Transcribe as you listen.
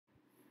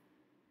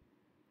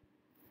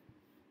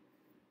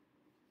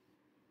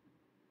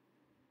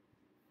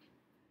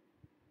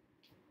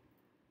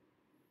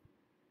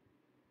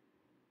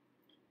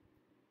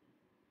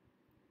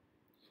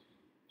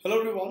Hello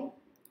everyone,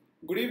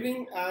 good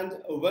evening and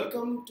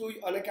welcome to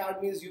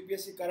Unacademy's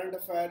UPSC Current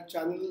Affair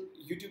channel,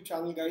 YouTube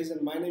channel guys,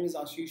 and my name is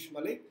Ashish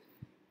Malik,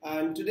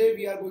 and today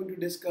we are going to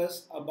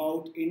discuss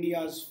about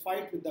India's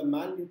fight with the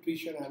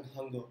malnutrition and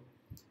hunger.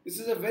 This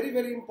is a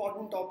very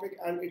important topic,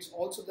 and it's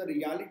also the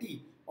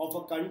reality of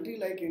a country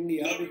like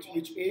India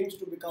which aims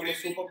to become a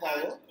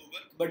superpower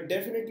but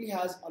definitely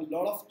has a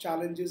lot of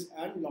challenges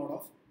and a lot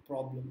of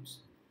problems.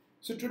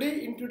 So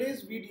today in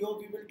today's video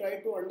we will try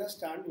to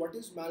understand what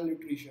is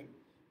malnutrition,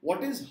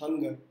 what is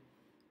hunger,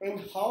 and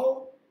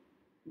how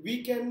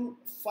we can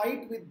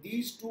fight with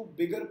these two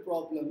bigger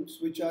problems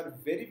which are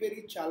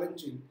very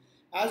challenging.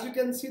 As you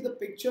can see the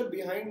picture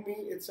behind me,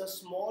 it's a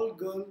small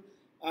girl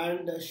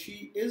and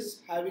she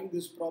is having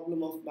this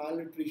problem of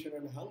malnutrition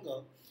and hunger,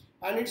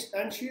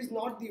 and she is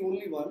not the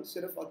only one.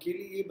 सिर्फ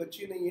अकेली ये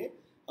बच्ची नहीं है,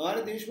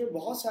 हमारे देश में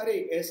बहुत सारे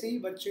ऐसे ही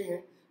बच्चे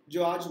हैं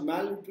जो आज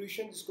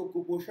malnutrition जिसको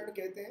कुपोषण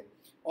कहते हैं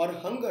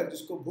और hunger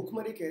जिसको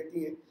भूखमरी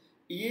कहती हैं,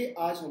 ये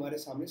आज हमारे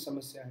सामने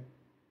समस्या है.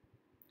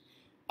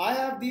 I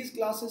have these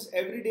classes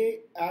every day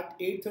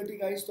at 8:30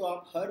 guys, तो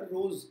आप हर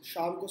रोज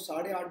शाम को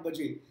 8:30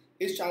 बजे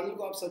इस चैनल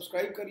को आप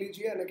सब्सक्राइब कर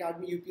लीजिए.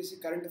 अनअकैडमी यूपीएससी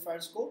करंट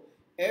अफेयर्स को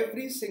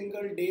एवरी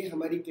सिंगल डे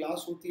हमारी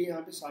क्लास होती है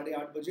यहाँ पे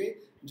 8:30 बजे,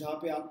 जहाँ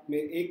पे आप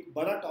एक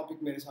बड़ा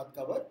टॉपिक मेरे साथ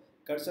कवर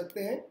कर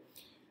सकते हैं.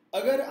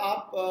 अगर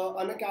आप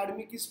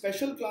अनअकैडमी की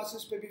स्पेशल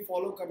क्लासेस पे भी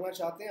फॉलो करना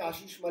चाहते हैं,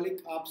 आशीष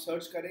मलिक आप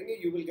सर्च करेंगे,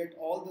 you will get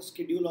all the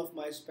schedule of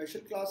my special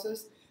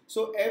classes.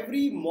 So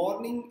every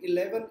morning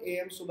 11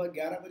 AM सुबह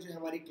 11 बजे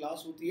हमारी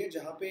क्लास होती है,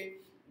 जहाँ पे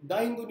द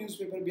हिंदू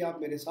न्यूज़पेपर भी आप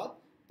मेरे साथ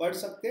पढ़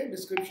सकते हैं.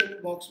 डिस्क्रिप्शन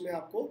बॉक्स में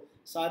आपको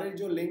सारे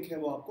जो लिंक हैं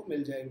वो आपको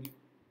मिल जाएंगे.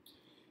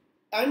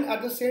 And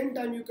at the same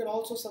time you can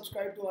also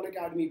subscribe to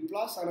Unacademy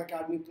plus.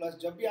 Unacademy plus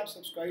जब भी आप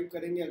सब्सक्राइब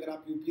करेंगे, अगर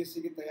आप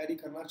यूपीएससी की तैयारी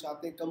करना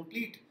चाहते हैं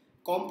कंप्लीट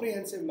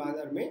कॉम्प्रिहेंसिव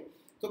मैनर में,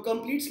 तो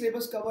कंप्लीट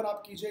सिलेबस कवर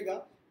आप कीजिएगा.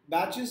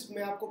 बैचेस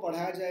में आपको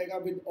पढ़ाया जाएगा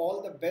with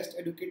all the best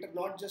educator,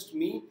 not just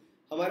मी.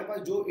 हमारे पास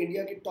जो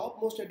इंडिया के टॉप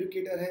मोस्ट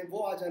एजुकेटर हैं वो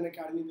आज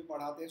अनअकैडमी पे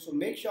पढ़ाते हैं. सो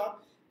मेक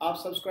श्योर आप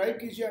सब्सक्राइब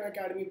कीजिए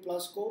अनअकैडमी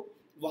प्लस को,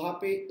 वहाँ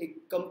पे एक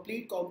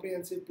कंप्लीट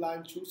कॉम्प्रिहेंसिव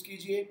प्लान चूज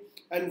कीजिए.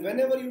 And when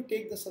ever you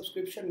take the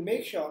subscription,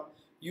 make sure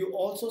you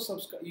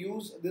also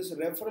use this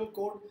referral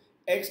code.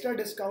 Extra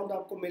discount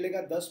आपको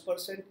मिलेगा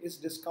 10%.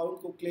 इस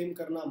डिस्काउंट को क्लेम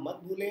करना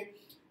मत भूलें.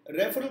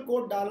 रेफरल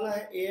कोड डालना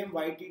है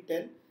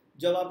AMYT10.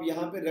 जब आप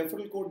यहाँ पे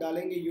रेफरल कोड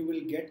डालेंगे you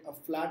will get a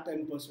flat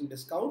 10%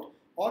 discount,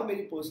 और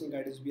मेरी पर्सनल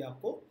गाइडेंस भी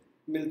आपको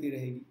मिलती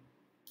रहेगी.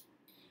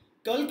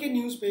 कल के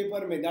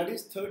न्यूज़पेपर में, दैट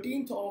इज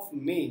 13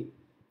 मई,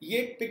 ये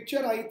एक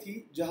पिक्चर आई थी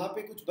जहाँ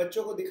पे कुछ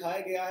बच्चों को दिखाया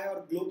गया है, और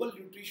ग्लोबल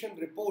न्यूट्रिशन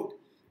रिपोर्ट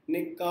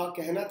ने का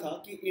कहना था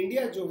कि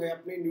इंडिया जो है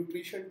अपने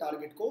न्यूट्रिशन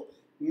टारगेट को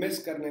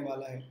मिस करने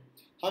वाला है.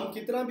 हम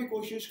कितना भी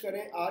कोशिश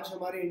करें, आज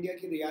हमारे इंडिया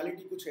की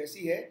रियलिटी कुछ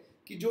ऐसी है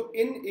कि जो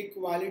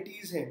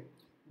इनइक्वालिटीज़ हैं,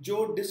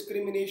 जो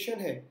डिस्क्रिमिनेशन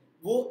है,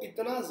 वो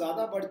इतना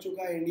ज़्यादा बढ़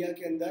चुका है इंडिया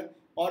के अंदर,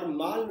 और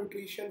माल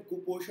न्यूट्रिशन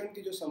कुपोषण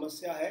की जो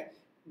समस्या है,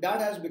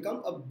 that has become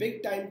a big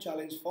time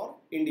challenge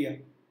for India.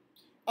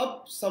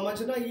 अब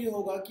समझना ये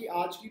होगा कि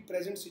आज की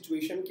प्रेजेंट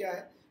सिचुएशन क्या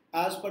है.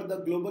 As per the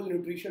global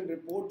nutrition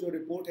report, जो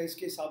रिपोर्ट है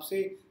इसके हिसाब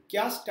से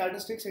क्या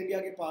स्टैटिस्टिक्स इंडिया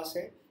के पास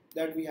है,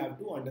 that we have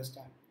to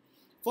understand.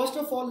 First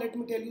of all let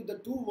me tell you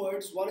the two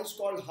words, one is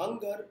called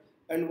hunger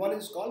and one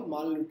is called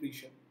mall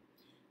nutrition.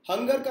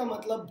 Hunger का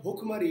मतलब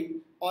भूखमरी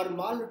और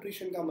माल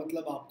न्यूट्रिशन का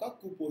मतलब आपका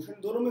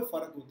कुपोषण. दोनों में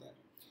फर्क होता है.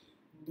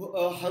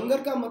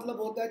 हंगर का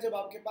मतलब होता है जब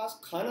आपके पास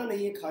खाना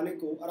नहीं है खाने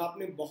को, और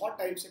आपने बहुत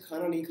टाइम से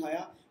खाना नहीं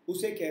खाया,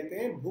 उसे कहते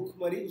हैं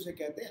भूखमरी, उसे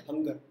कहते हैं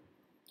हंगर.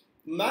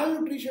 माल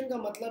न्यूट्रिशन का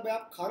मतलब है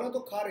आप खाना तो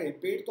खा रहे हैं,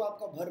 पेट तो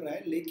आपका भर रहा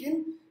है,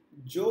 लेकिन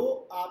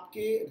जो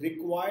आपके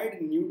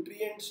रिक्वायर्ड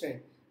न्यूट्रिएंट्स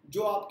हैं,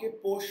 जो आपके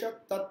पोषक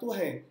तत्व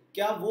हैं,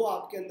 क्या वो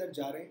आपके अंदर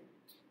जा रहे हैं.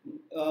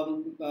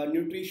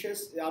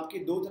 न्यूट्रिशियस आपके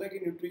दो तरह के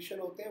न्यूट्रिशन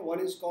होते हैं.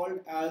 One is called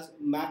as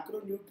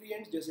macro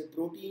nutrients, जैसे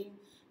प्रोटीन,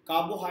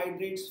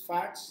 कार्बोहाइड्रेट्स,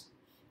 फैट्स,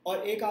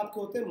 और एक आपके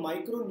होते हैं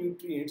माइक्रो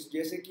न्यूट्रिएंट्स,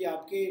 जैसे कि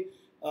आपके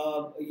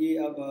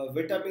ये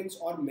विटामिन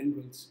और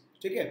मिनरल्स.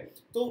 ठीक है,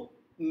 तो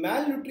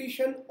मैल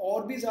न्यूट्रिशन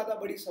और भी ज़्यादा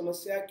बड़ी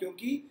समस्या है,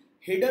 क्योंकि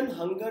हिडन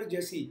हंगर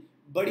जैसी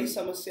बड़ी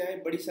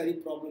समस्याएं, बड़ी सारी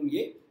प्रॉब्लम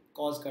ये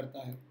कॉज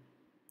करता है.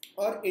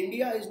 और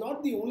India is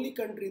not the only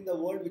country in the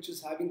world which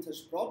is having such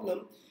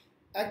problem.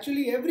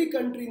 Actually every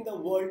country in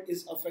the world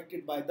is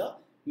affected by the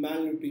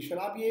malnutrition.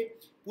 आप ये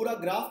पूरा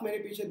ग्राफ मेरे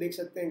पीछे देख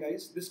सकते हैं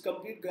guys. This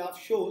complete graph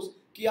shows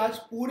कि आज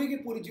पूरी की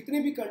पूरी जितनी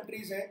भी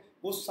कंट्रीज हैं,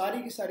 वो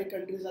सारी की सारी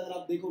कंट्रीज अगर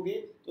आप देखोगे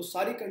तो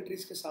सारी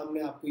कंट्रीज के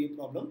सामने आपको ये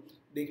प्रॉब्लम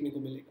देखने को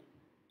मिलेगा.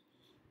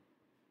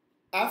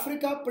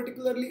 Africa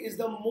particularly is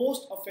the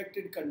most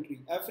affected country.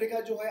 Africa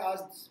जो है आज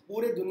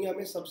पूरे दुनिया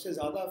में सबसे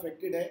ज़्यादा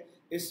अफेक्टेड है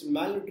इस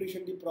मैल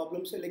न्यूट्रिशन की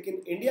प्रॉब्लम से.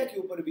 लेकिन इंडिया के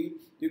ऊपर भी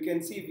you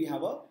can see we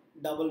have a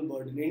double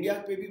burden. India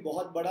पे भी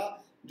बहुत बड़ा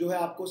जो है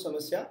आपको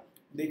समस्या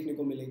देखने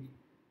को मिलेगी.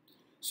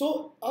 सो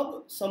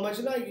अब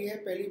समझना ये है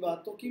पहली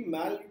बात तो कि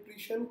मैल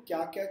न्यूट्रिशन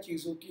क्या क्या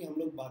चीज़ों की हम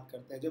लोग बात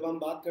करते हैं. जब हम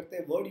बात करते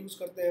हैं, वर्ड यूज़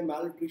करते हैं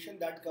मैल nutrition,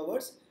 that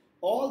covers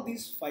all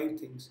these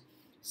 5 things.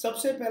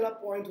 सबसे पहला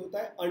पॉइंट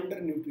होता है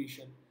अंडर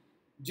न्यूट्रिशन.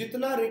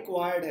 जितना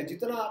रिक्वायर्ड है,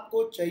 जितना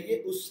आपको चाहिए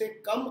उससे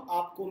कम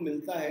आपको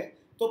मिलता है,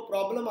 तो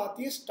प्रॉब्लम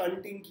आती है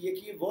स्टंटिंग की।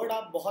 ये वर्ड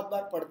आप बहुत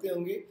बार पढ़ते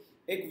होंगे,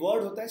 एक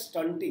वर्ड होता है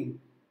स्टंटिंग।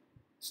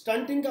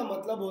 स्टंटिंग का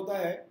मतलब होता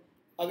है,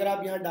 अगर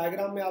आप यहाँ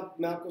डायग्राम में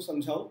मैं आपको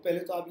समझाऊं, पहले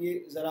तो आप ये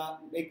ज़रा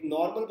एक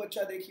नॉर्मल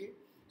बच्चा देखिए।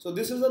 So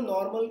this is a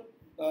normal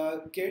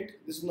kid,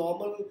 this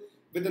normal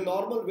with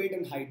normal weight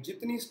and height.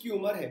 जितनी इसकी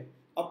उम्र है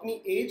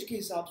अपनी एज के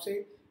हिसाब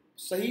से,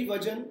 सही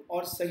वजन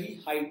और सही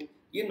हाइट,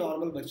 ये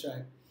नॉर्मल बच्चा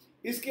है।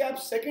 इसके आप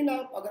सेकंड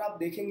अगर आप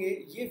देखेंगे,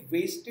 ये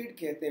वेस्टेड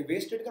कहते हैं।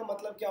 वेस्टेड का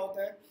मतलब क्या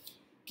होता है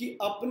कि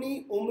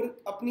अपनी उम्र,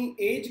 अपनी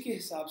एज के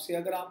हिसाब से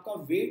अगर आपका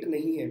वेट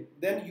नहीं है,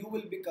 then you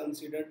will be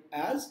considered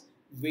as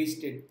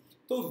wasted.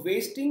 तो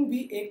वेस्टिंग भी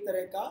एक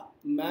तरह का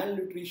मैल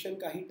न्यूट्रिशन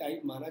का ही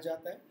टाइप माना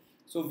जाता है।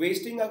 सो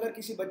वेस्टिंग अगर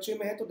किसी बच्चे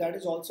में है तो that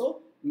is also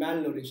mail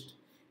nourished.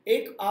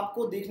 एक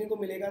आपको देखने को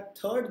मिलेगा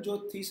थर्ड, जो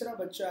तीसरा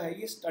बच्चा है,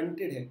 ये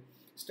स्टंटेड है।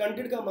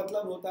 स्टंटेड का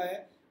मतलब होता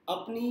है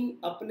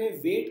अपने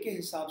वेट के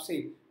हिसाब से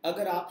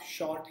अगर आप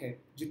शॉर्ट है,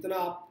 जितना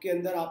आपके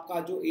अंदर आपका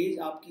जो एज,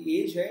 आपकी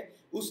एज है,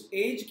 उस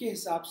एज के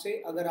हिसाब से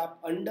अगर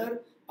आप अंडर,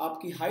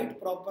 आपकी हाइट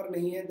प्रॉपर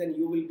नहीं है, then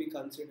you will be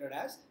considered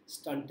as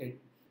stunted.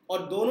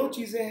 और दोनों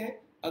चीज़ें हैं,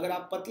 अगर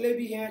आप पतले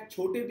भी हैं,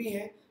 छोटे भी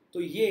हैं,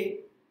 तो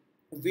ये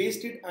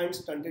वेस्टेड एंड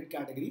स्टंटेड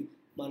कैटेगरी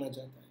माना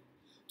जाता है।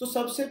 तो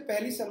सबसे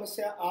पहली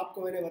समस्या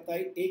आपको मैंने बताई,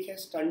 एक है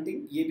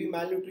स्टंटिंग, ये भी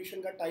मैल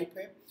न्यूट्रिशन का टाइप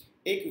है।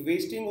 एक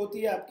वेस्टिंग होती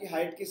है, आपकी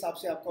हाइट के हिसाब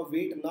से आपका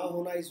वेट ना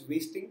होना इज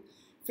वेस्टिंग।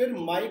 फिर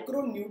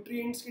माइक्रो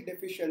न्यूट्रिएंट्स की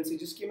डेफिशिएंसी,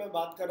 जिसकी मैं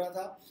बात कर रहा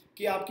था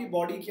कि आपकी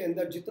बॉडी के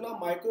अंदर जितना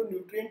माइक्रो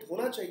न्यूट्रिएंट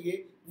होना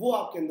चाहिए वो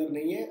आपके अंदर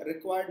नहीं है।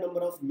 Required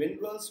number of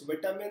minerals,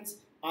 vitamin,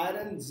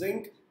 iron,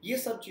 zinc, ये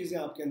सब चीज़ें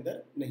आपके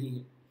अंदर नहीं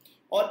है।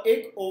 और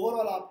एक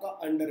ओवरऑल आपका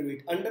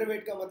अंडरवेट।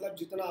 अंडरवेट का मतलब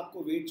जितना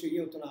आपको वेट चाहिए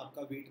उतना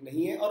आपका वेट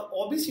नहीं है। और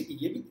ओबेसिटी,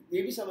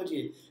 ये भी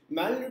समझिए,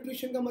 मैल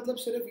न्यूट्रिशन का मतलब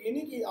सिर्फ ये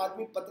नहीं कि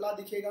आदमी पतला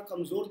दिखेगा,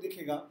 कमज़ोर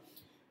दिखेगा।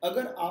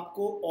 अगर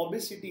आपको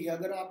ओबेसिटी है,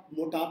 अगर आप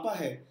मोटापा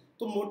है,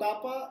 तो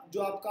मोटापा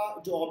जो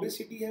आपका जो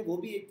ओबेसिटी है वो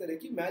भी एक तरह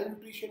की मैल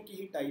न्यूट्रिशन की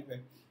ही टाइप है।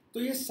 तो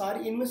ये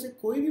सारी, इनमें से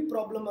कोई भी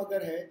प्रॉब्लम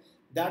अगर है,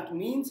 that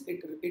means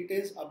it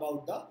is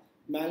about the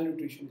mail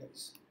nutrition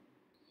guys.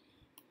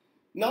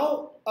 Now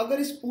अगर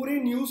इस पूरे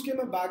न्यूज़ के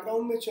मैं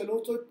बैकग्राउंड में चलूँ,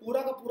 तो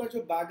पूरा का पूरा जो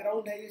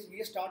बैकग्राउंड है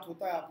ये स्टार्ट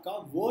होता है आपका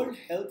वर्ल्ड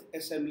हेल्थ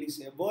असेंबली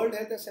से। वर्ल्ड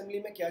हेल्थ असेंबली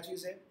में क्या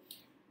चीज़ है,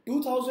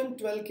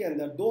 2012 के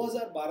अंदर,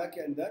 2012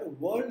 के अंदर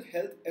वर्ल्ड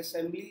हेल्थ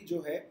असेंबली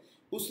जो है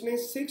उसने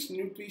 6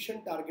 न्यूट्रिशन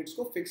टारगेट्स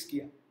को फिक्स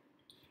किया।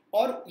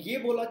 और ये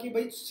बोला कि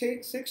भाई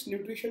 6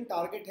 न्यूट्रिशन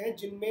टारगेट हैं,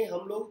 जिनमें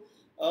हम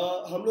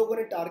लोगों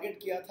ने टारगेट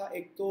किया था।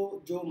 एक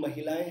तो जो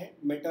महिलाएं हैं,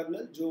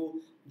 मैटरनल,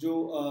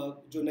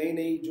 जो नई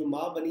नई जो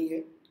माँ बनी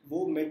है,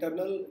 वो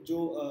मैटरनल जो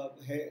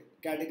है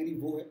कैटेगरी,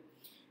 वो है।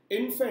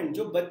 इन्फेंट,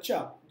 जो बच्चा,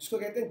 जिसको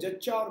कहते हैं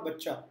जच्चा और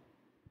बच्चा,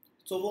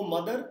 सो वो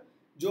मदर,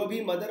 जो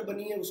अभी मदर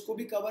बनी है, उसको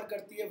भी कवर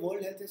करती है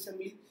वर्ल्ड हेल्थ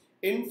असेंबली।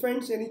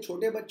 इन्फेंट्स यानी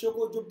छोटे बच्चों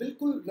को, जो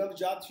बिल्कुल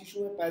नवजात शिशु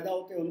में पैदा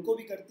होते हैं, उनको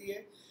भी करती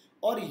है।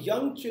 और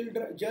young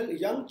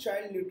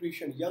child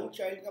nutrition, young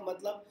child का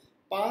मतलब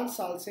 5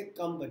 साल से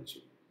कम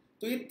बच्चे।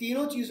 तो ये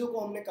तीनों चीज़ों को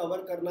हमने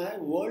कवर करना है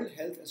वर्ल्ड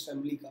हेल्थ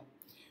असेंबली का।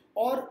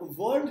 और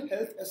वर्ल्ड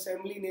हेल्थ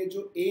असेंबली ने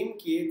जो एम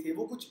किए थे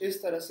वो कुछ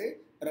इस तरह से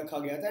रखा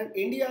गया था, and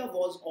India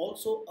was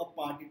also a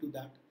party to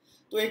that.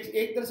 तो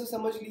एक तरह से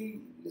समझ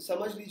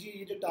लीजिए,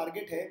 ये जो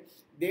टारगेट है,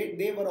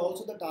 दे were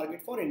also the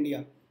target for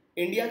India.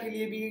 India के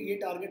लिए भी ये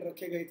टारगेट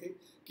रखे गए थे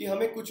कि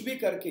हमें कुछ भी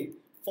करके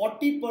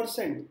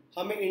 40%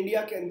 हमें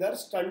इंडिया के अंदर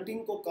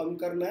स्टंटिंग को कम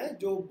करना है,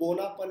 जो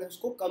बोनापन है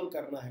उसको कम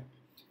करना है।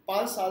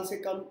 5 साल से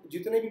कम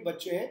जितने भी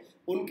बच्चे हैं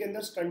उनके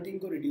अंदर स्टंटिंग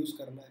को रिड्यूस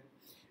करना है।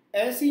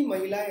 ऐसी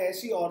महिलाएं,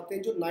 ऐसी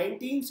औरतें जो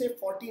 19 से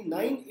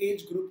 49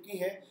 एज ग्रुप की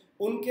हैं,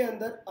 उनके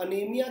अंदर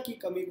अनीमिया की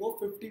कमी को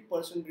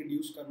 50%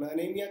 रिड्यूस करना है।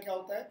 अनीमिया क्या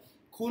होता है,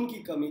 खून की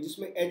कमी,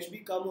 जिसमें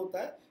HB कम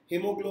होता है,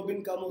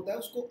 हीमोग्लोबिन कम होता है,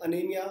 उसको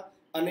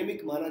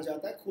अनेमिक माना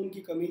जाता है, खून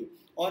की कमी।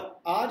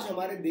 और आज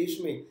हमारे देश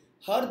में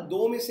हर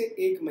 2 में से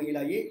 1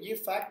 महिला, ये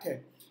फैक्ट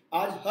है,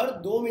 आज हर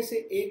 2 में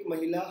से 1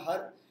 महिला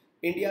हर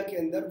इंडिया के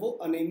अंदर वो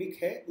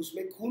अनेमिक है,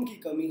 उसमें खून की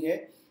कमी है।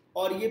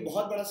 और ये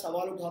बहुत बड़ा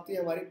सवाल उठाती है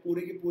हमारे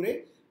पूरे के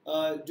पूरे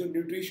जो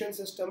न्यूट्रिशन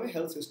सिस्टम है,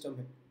 हेल्थ सिस्टम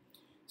है।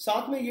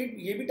 साथ में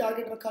ये भी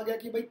टारगेट रखा गया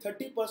कि भाई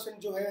 30%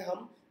 जो है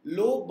हम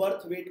लो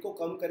बर्थ वेट को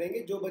कम करेंगे।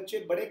 जो बच्चे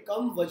बड़े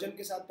कम वजन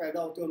के साथ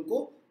पैदा होते हैं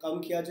उनको कम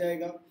किया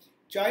जाएगा।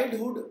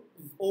 चाइल्डहुड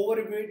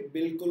ओवरवेट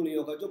बिल्कुल नहीं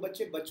होगा। जो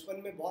बच्चे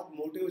बचपन में बहुत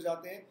मोटे हो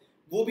जाते हैं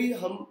वो भी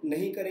हम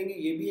नहीं करेंगे,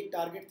 ये भी एक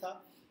टारगेट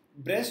था।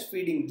 ब्रेस्ट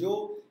फीडिंग,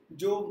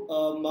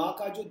 जो माँ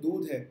का जो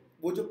दूध है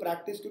वो जो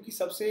प्रैक्टिस, क्योंकि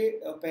सबसे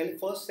पहले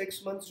फर्स्ट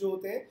 6 मंथ्स जो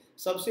होते हैं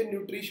सबसे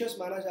न्यूट्रिशियस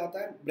माना जाता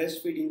है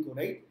ब्रेस्ट फीडिंग को,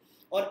 राइट।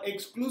 और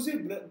एक्सक्लूसिव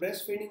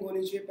ब्रेस्ट फीडिंग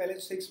होनी चाहिए पहले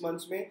 6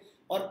 मंथ्स में,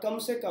 और कम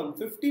से कम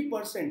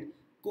 50%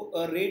 को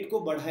रेट को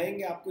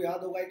बढ़ाएंगे। आपको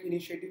याद होगा एक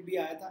इनिशिएटिव भी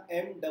आया था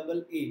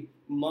MAA,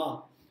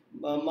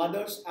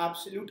 मदर्स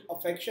एब्सोल्यूट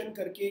अफेक्शन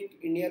करके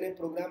इंडिया ने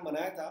प्रोग्राम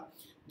बनाया था,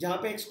 जहाँ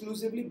पे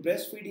एक्सक्लूसिवली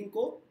ब्रेस्ट फीडिंग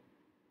को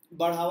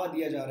बढ़ावा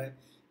दिया जा रहा है।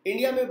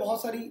 इंडिया में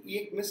बहुत सारी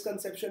ये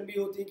मिसकंसेप्शन भी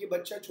होती है कि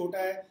बच्चा छोटा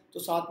है तो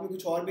साथ में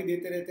कुछ और भी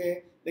देते रहते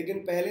हैं, लेकिन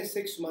पहले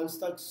 6 मंथ्स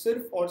तक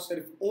सिर्फ और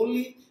सिर्फ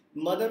only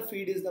mother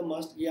feed is the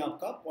must, ये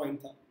आपका पॉइंट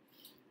था।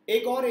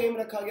 एक और एम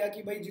रखा गया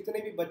कि भाई जितने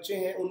भी बच्चे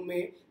हैं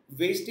उनमें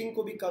वेस्टिंग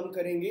को भी कम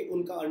करेंगे,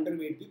 उनका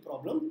अंडरवेट भी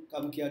प्रॉब्लम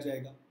कम किया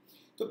जाएगा।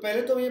 तो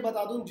पहले तो मैं ये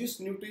बता दूं,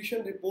 जिस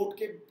न्यूट्रिशन रिपोर्ट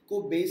के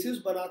को बेसिस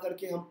बना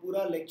करके हम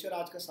पूरा लेक्चर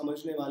आज का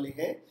समझने वाले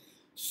हैं।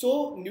 सो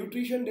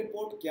न्यूट्रिशन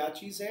रिपोर्ट क्या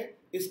चीज़ है,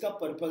 इसका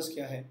पर्पस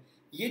क्या है।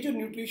 ये जो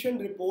न्यूट्रिशन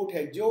रिपोर्ट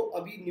है जो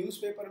अभी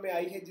न्यूज़पेपर में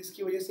आई है,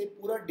 जिसकी वजह से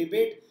पूरा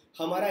डिबेट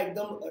हमारा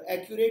एकदम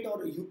एक्यूरेट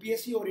और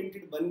यूपीएससी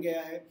ओरिएंटेड बन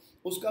गया है,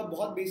 उसका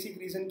बहुत बेसिक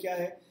रीज़न क्या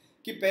है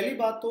कि पहली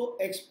बात तो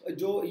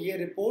जो ये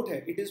रिपोर्ट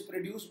है it is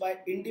produce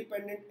by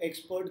independent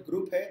expert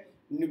group है,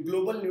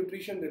 ग्लोबल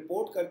न्यूट्रिशन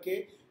रिपोर्ट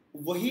करके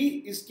वही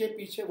इसके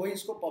पीछे वही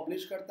इसको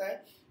पब्लिश करता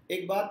है।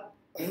 एक बात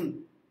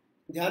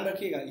ध्यान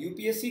रखिएगा,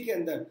 यूपीएससी के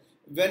अंदर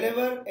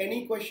whenever any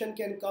question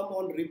can come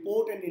on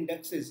report and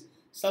indexes,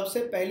 सबसे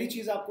पहली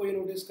चीज आपको ये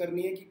नोटिस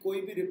करनी है कि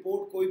कोई भी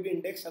रिपोर्ट कोई भी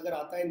इंडेक्स अगर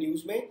आता है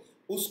न्यूज में,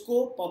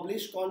 उसको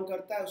पब्लिश कौन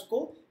करता है, उसको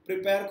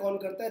प्रिपेयर कौन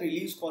करता है,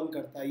 रिलीज कौन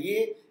करता है।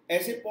 ये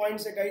ऐसे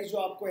पॉइंट्स है गाइस जो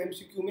आपको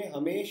एमसीक्यू में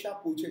हमेशा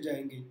पूछे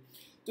जाएंगे।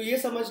 तो ये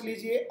समझ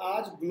लीजिए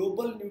आज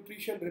ग्लोबल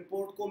न्यूट्रिशन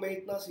रिपोर्ट को मैं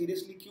इतना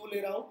सीरियसली क्यों ले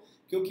रहा हूँ,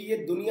 क्योंकि ये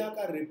दुनिया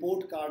का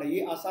रिपोर्ट कार्ड है।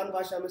 ये आसान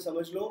भाषा में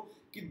समझ लो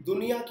कि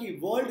दुनिया की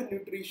वर्ल्ड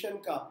न्यूट्रिशन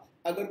का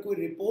अगर कोई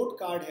रिपोर्ट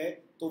कार्ड है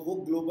तो वो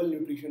ग्लोबल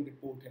न्यूट्रिशन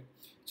रिपोर्ट है।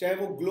 चाहे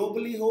वो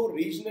ग्लोबली हो,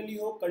 रीजनली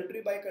हो,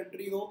 कंट्री बाय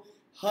कंट्री हो,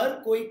 हर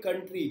कोई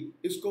कंट्री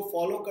इसको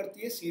फॉलो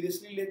करती है,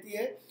 सीरियसली लेती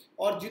है।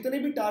 और जितने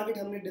भी टारगेट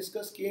हमने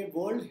डिस्कस किए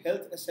वर्ल्ड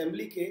हेल्थ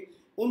असेंबली के,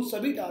 उन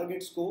सभी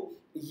टारगेट्स को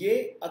ये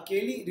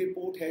अकेली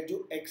रिपोर्ट है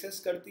जो एक्सेस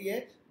करती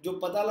है, जो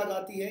पता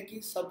लगाती है कि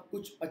सब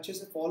कुछ अच्छे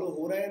से फॉलो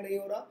हो रहा है नहीं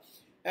हो रहा।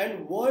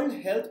 And world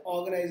health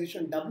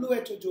organisation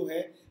WHO जो है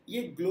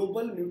ये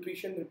ग्लोबल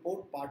न्यूट्रिशन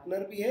रिपोर्ट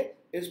पार्टनर भी है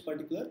इस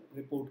पर्टिकुलर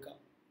रिपोर्ट का।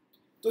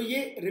 तो ये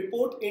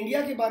रिपोर्ट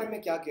इंडिया के बारे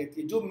में क्या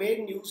कहती है, जो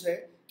मेन न्यूज़ है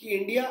कि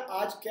इंडिया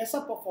आज कैसा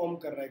परफॉर्म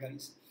कर रहा है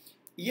गाइस।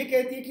 ये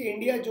कहती है कि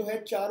इंडिया जो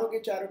है चारों के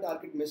चारों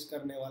टारगेट मिस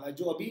करने वाला है।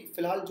 जो अभी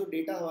फिलहाल जो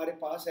डेटा हमारे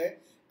पास है,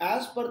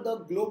 as per the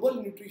global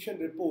nutrition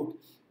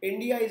report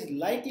India is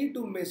likely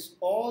to miss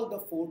all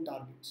the 4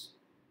 targets.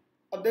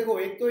 अब देखो,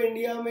 एक तो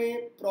इंडिया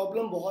में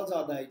प्रॉब्लम बहुत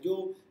ज़्यादा है,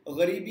 जो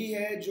गरीबी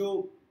है,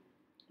 जो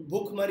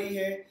भूखमरी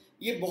है,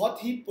 ये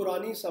बहुत ही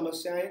पुरानी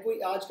समस्या है, कोई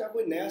आज का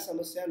कोई नया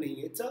समस्या नहीं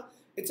है।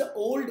 It's a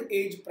old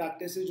age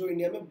practice जो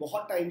इंडिया में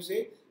बहुत टाइम से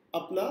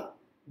अपना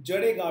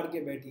जड़े गाड़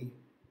के बैठी है।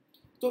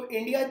 तो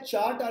इंडिया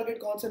 4 टारगेट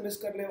कौन से मिस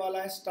करने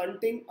वाला है?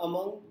 Stunting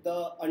among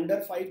the under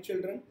 5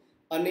 children,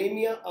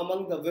 anaemia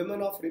among the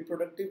women of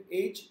reproductive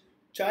age,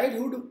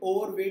 childhood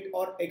overweight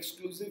और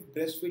एक्सक्लूसिव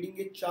ब्रेस्ट फीडिंग।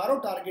 ये चारों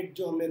टारगेट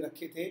जो हमने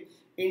रखे थे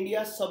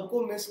इंडिया सबको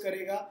मिस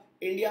करेगा,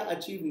 इंडिया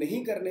अचीव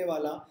नहीं करने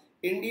वाला।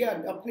 इंडिया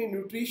अपने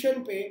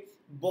न्यूट्रिशन पे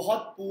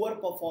बहुत पुअर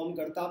परफॉर्म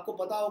करता। आपको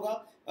पता होगा,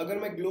 अगर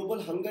मैं ग्लोबल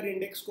हंगर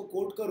इंडेक्स को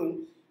कोट करूं,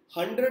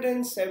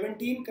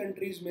 117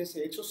 कंट्रीज में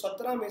से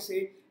 117 में से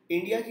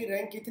इंडिया की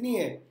रैंक कितनी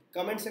है?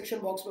 कमेंट सेक्शन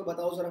बॉक्स में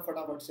बताओ जरा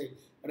फटाफट से,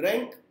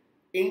 रैंक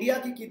इंडिया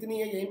की कितनी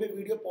है? यहीं पे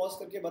वीडियो पॉज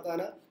करके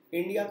बताना।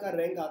 इंडिया का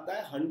रैंक आता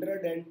है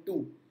 102,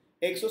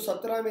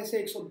 117 में से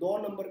 102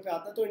 नंबर पे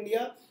आता है। तो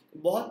इंडिया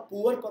बहुत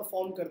पुअर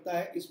परफॉर्म करता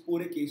है इस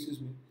पूरे केसेस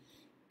में।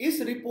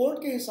 इस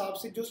रिपोर्ट के हिसाब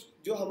से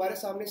जो हमारे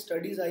सामने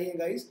स्टडीज आई हैं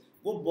गाइस,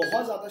 वो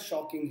बहुत ज़्यादा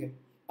शॉकिंग है।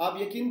 आप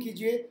यकीन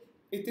कीजिए,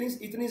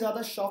 इतनी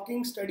ज़्यादा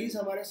शॉकिंग स्टडीज़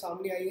हमारे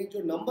सामने आई हैं। जो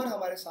नंबर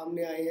हमारे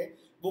सामने आए हैं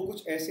वो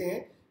कुछ ऐसे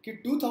हैं कि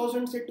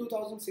 2000 से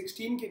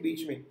 2016 के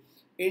बीच में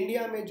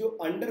इंडिया में जो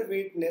अंडर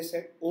वेटनेस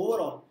है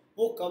ओवरऑल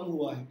वो कम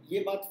हुआ है। ये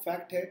बात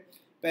फैक्ट है।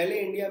 पहले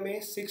इंडिया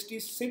में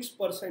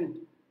 66%,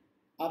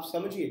 आप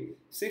समझिए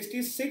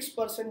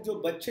 66% जो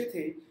बच्चे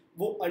थे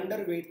वो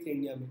अंडर वेट थे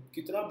इंडिया में।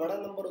 कितना बड़ा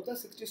नंबर होता है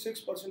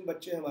 66%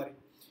 बच्चे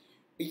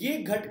हमारे। ये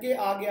घट के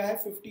आ गया है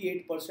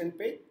 58%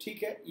 पे।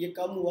 ठीक है, ये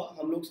कम हुआ,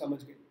 हम लोग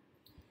समझ गए।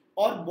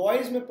 और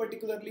बॉयज़ में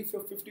पर्टिकुलरली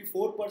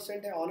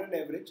 54% है ऑन एन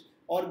एवरेज,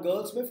 और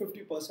गर्ल्स में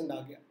 50% आ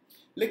गया।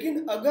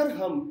 लेकिन अगर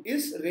हम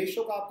इस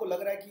रेशो का, आपको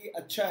लग रहा है कि ये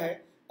अच्छा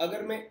है,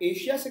 अगर मैं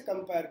एशिया से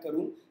कंपेयर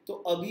करूं तो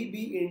अभी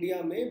भी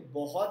इंडिया में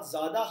बहुत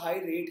ज़्यादा हाई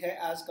रेट है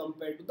as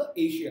compare to the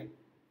Asia.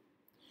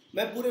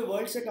 मैं पूरे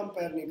वर्ल्ड से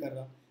कंपेयर नहीं कर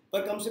रहा,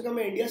 पर कम से कम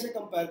मैं इंडिया से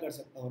कंपेयर कर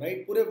सकता हूँ,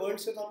 राइट। पूरे वर्ल्ड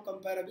से तो हम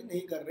कंपेयर अभी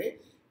नहीं कर रहे।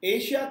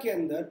 एशिया के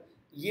अंदर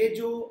ये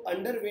जो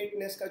अंडर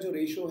वेटनेस का जो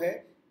रेशो है,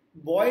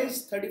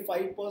 बॉयज़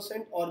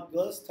 35% और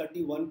गर्ल्स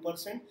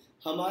 31%,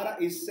 हमारा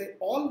इससे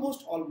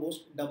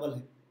ऑलमोस्ट डबल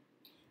है।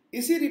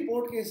 इसी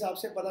रिपोर्ट के हिसाब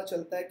से पता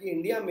चलता है कि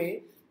इंडिया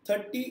में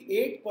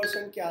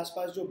 38% के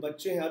आसपास जो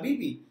बच्चे हैं अभी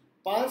भी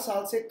 5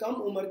 साल से कम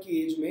उम्र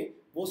की एज में,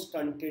 वो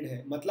स्टंटेड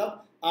है।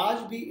 मतलब आज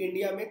भी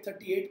इंडिया में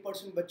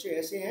 38% बच्चे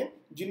ऐसे हैं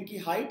जिनकी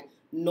हाइट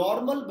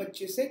नॉर्मल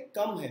बच्चे से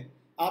कम है।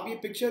 आप ये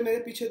पिक्चर मेरे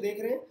पीछे देख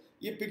रहे हैं,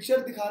 ये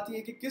पिक्चर दिखाती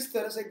है कि किस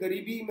तरह से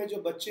गरीबी में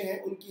जो बच्चे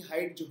हैं उनकी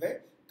हाइट जो है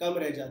कम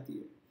रह जाती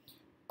है।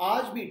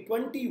 आज भी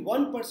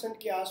 21%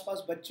 के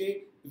आसपास बच्चे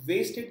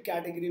वेस्टेड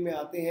कैटेगरी में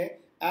आते हैं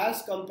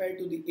as compare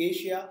to the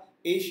Asia.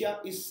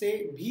 Asia इससे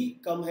भी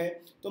कम है।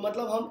 तो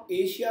मतलब हम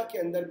एशिया के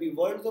अंदर भी,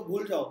 वर्ल्ड तो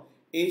भूल जाओ,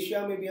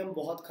 एशिया में भी हम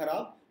बहुत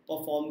खराब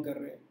परफॉर्म कर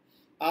रहे हैं।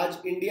 आज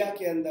इंडिया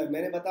के अंदर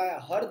मैंने बताया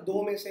हर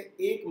 2 में से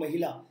 1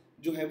 महिला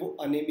जो है वो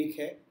अनेमिक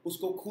है,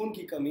 उसको खून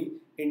की कमी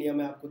इंडिया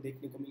में आपको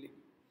देखने को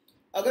मिलेगी।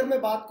 अगर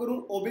मैं बात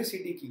करूं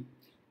ओबेसिटी की,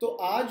 तो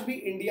आज भी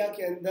इंडिया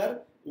के अंदर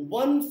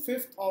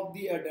 1/5 ऑफ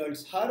द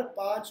एडल्ट्स, हर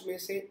 5 में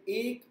से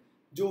एक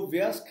जो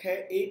वयस्क है,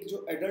 एक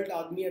जो एडल्ट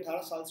आदमी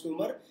 18 साल से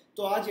उम्र,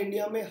 तो आज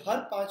इंडिया में हर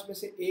 5 में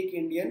से एक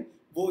इंडियन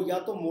वो या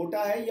तो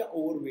मोटा है या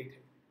ओवरवेट है।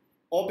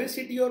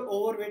 ओबेसिटी और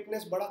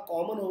ओवरवेटनेस बड़ा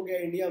कॉमन हो गया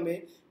इंडिया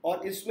में,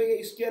 और इसमें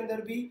इसके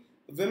अंदर भी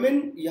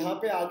विमेन यहाँ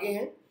पे आगे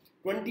हैं।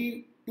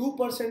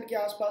 22% के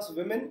आसपास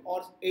विमेन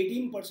और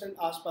 18%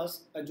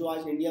 आसपास जो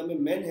आज इंडिया में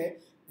मेन है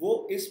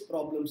वो इस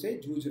प्रॉब्लम से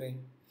जूझ रहे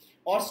हैं।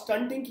 और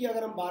स्टंटिंग की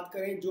अगर हम बात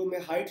करें, जो मैं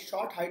हाइट,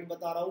 शॉर्ट हाइट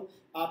बता रहा हूँ,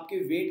 आपके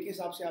वेट के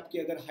हिसाब से, आपकी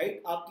अगर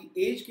हाइट,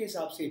 आपकी एज के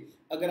हिसाब से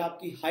अगर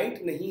आपकी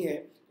हाइट नहीं है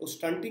तो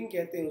स्टंटिंग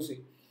कहते हैं उसे।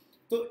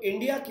 तो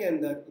इंडिया के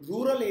अंदर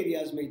रूरल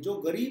एरियाज में जो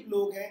गरीब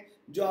लोग हैं,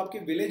 जो आपके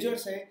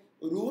विलेजर्स हैं,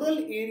 रूरल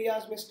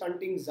एरियाज में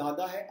स्टंटिंग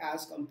ज़्यादा है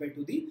as compare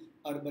to the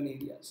urban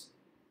areas.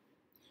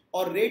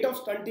 और रेट ऑफ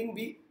स्टंटिंग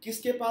भी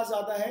किसके पास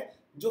ज़्यादा है?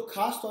 जो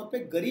खास तौर पे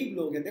गरीब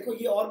लोग हैं। देखो,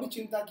 ये और भी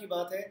चिंता की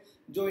बात है,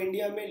 जो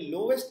इंडिया में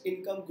लोवेस्ट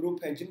इनकम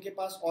ग्रुप हैं, जिनके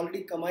पास ऑलरेडी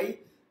कमाई,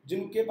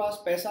 जिनके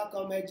पास पैसा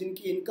कम है,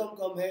 जिनकी इनकम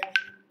कम है,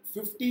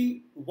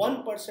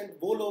 51%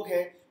 वो लोग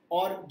हैं,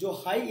 और जो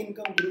हाई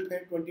इनकम ग्रुप है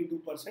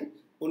 22%,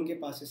 उनके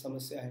पास ये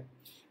समस्या है।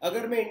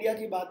 अगर मैं इंडिया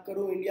की बात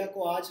करूं, इंडिया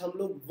को आज हम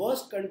लोग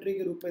वर्स्ट कंट्री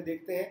के रूप में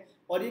देखते हैं,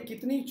 और ये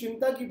कितनी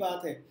चिंता की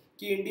बात है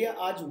कि इंडिया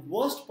आज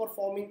वर्स्ट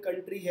परफॉर्मिंग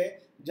कंट्री है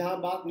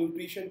जहां बात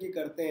न्यूट्रिशन की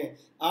करते हैं।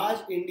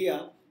 आज इंडिया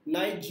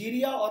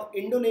नाइजीरिया और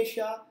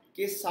इंडोनेशिया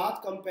के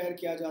साथ कंपेयर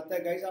किया जाता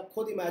है। गाइज, आप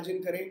खुद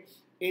इमेजिन करें,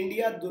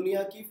 इंडिया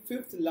दुनिया की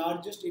 5th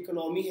लार्जेस्ट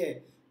इकोनॉमी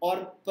है,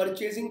 और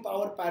परचेजिंग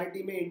पावर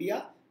पैरिटी में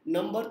इंडिया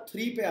नंबर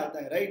 3 पे आता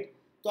है, राइट।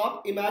 तो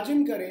आप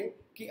इमेजिन करें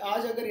कि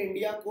आज अगर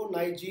इंडिया को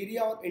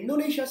नाइजीरिया और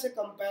इंडोनेशिया से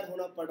कंपेयर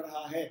होना पड़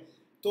रहा है,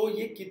 तो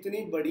ये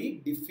कितनी बड़ी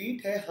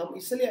डिफीट है। हम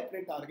इसलिए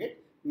अपने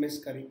टारगेट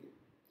मिस करेंगे।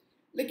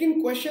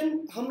 लेकिन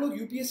क्वेश्चन, हम लोग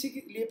यूपीएससी के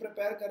लिए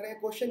प्रिपेयर कर रहे हैं,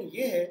 क्वेश्चन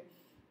ये है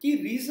कि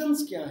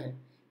रीजंस क्या हैं।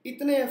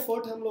 इतने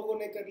एफर्ट हम लोगों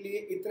ने कर लिए,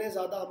 इतने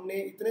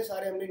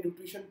सारे हमने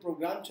न्यूट्रिशन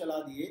प्रोग्राम चला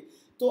दिए,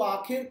 तो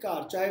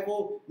आखिरकार चाहे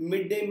वो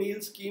मिड डे मील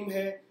स्कीम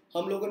है,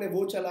 हम लोगों ने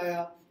वो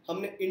चलाया,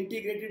 हमने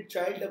इंटीग्रेटेड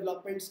चाइल्ड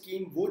डेवलपमेंट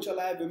स्कीम वो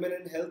चलाया,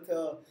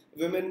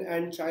 विमेन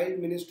एंड चाइल्ड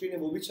मिनिस्ट्री ने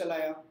वो भी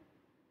चलाया,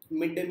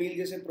 मिड डे मील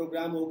जैसे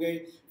प्रोग्राम हो गए,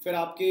 फिर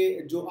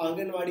आपके जो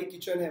आंगनवाड़ी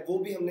किचन है वो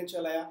भी हमने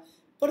चलाया।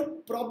 पर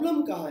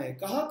प्रॉब्लम कहाँ है,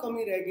 कहाँ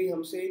कमी रह गई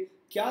हमसे?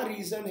 क्या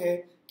रीज़न है?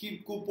 कि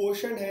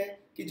कुपोषण है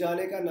कि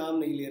जाने का नाम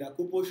नहीं ले रहा,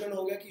 कुपोषण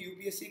हो गया कि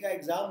यूपीएससी का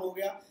एग्जाम हो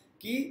गया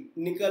कि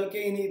निकल के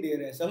ही नहीं दे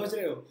रहे, समझ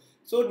रहे हो।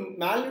 सो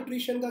मैल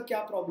न्यूट्रिशन का क्या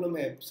प्रॉब्लम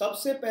है?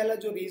 सबसे पहला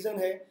जो रीज़न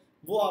है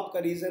वो आपका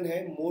रीज़न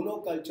है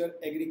मोनोकल्चर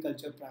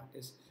एग्रीकल्चर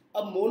प्रैक्टिस।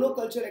 अब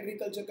मोनोकल्चर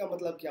एग्रीकल्चर का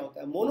मतलब क्या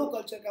होता है?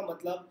 मोनोकल्चर का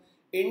मतलब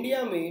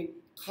इंडिया में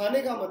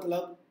खाने का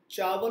मतलब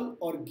चावल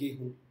और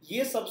गेहूं,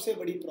 ये सबसे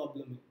बड़ी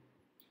प्रॉब्लम है।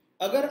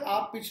 अगर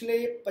आप पिछले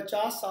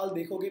 50 साल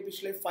देखोगे,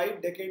 पिछले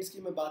 5 डेकेड्स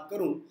की मैं बात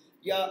करूं,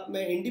 या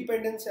मैं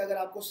इंडिपेंडेंस से अगर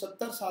आपको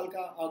 70 साल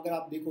का अगर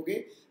आप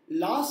देखोगे,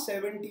 लास्ट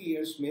 70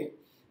 ईयर्स में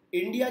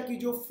इंडिया की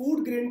जो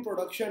फूड ग्रेन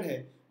प्रोडक्शन है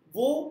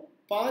वो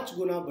 5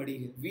 गुना बढ़ी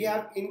है। We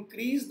have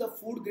increase the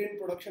food grain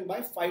production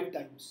by 5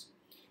 times.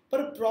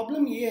 पर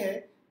प्रॉब्लम ये है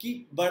कि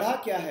बढ़ा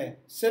क्या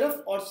है?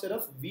 सिर्फ और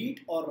सिर्फ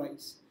व्हीट और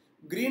राइस।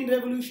 ग्रीन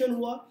रेवोल्यूशन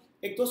हुआ,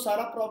 एक तो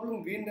सारा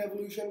प्रॉब्लम ग्रीन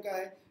रेवोल्यूशन का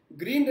है।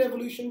 ग्रीन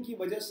रेवोल्यूशन की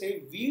वजह से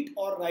व्हीट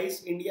और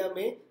राइस इंडिया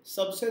में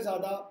सबसे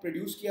ज़्यादा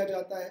प्रोड्यूस किया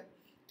जाता है,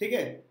 ठीक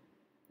है।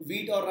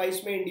 व्हीट और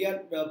राइस में इंडिया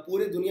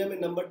पूरे दुनिया में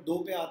नंबर 2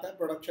 पे आता है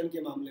प्रोडक्शन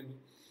के मामले में।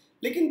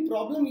 लेकिन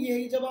प्रॉब्लम ये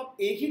है कि जब आप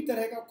एक ही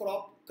तरह का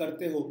क्रॉप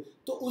करते हो,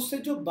 तो उससे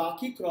जो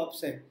बाकी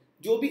क्रॉप्स हैं,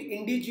 जो भी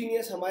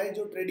इंडिजीनियस हमारे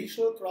जो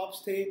ट्रेडिशनल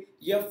क्रॉप्स थे,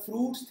 या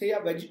फ्रूट्स थे, या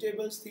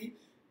वेजिटेबल्स थी,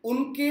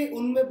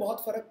 उनमें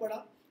बहुत फ़र्क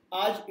पड़ा।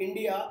 आज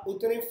इंडिया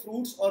उतने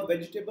फ्रूट्स और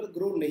वेजिटेबल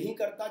ग्रो नहीं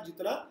करता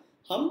जितना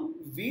हम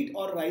व्हीट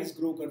और राइस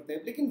ग्रो करते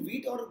हैं। लेकिन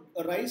व्हीट और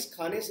राइस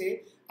खाने से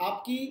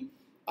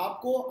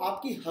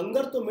आपकी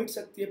हंगर तो मिट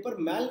सकती है, पर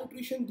मैल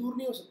न्यूट्रिशन दूर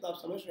नहीं हो सकता। आप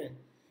समझ रहे हैं?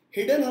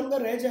 हिडन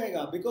हंगर रह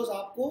जाएगा, बिकॉज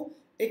आपको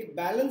एक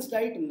बैलेंस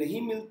डाइट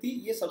नहीं मिलती।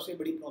 ये सबसे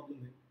बड़ी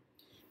प्रॉब्लम है।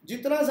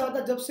 जितना ज़्यादा,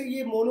 जब से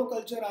ये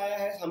मोनोकल्चर आया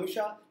है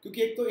हमेशा,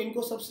 क्योंकि एक तो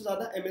इनको सबसे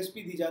ज़्यादा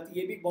एमएसपी दी जाती है,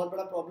 ये भी एक बहुत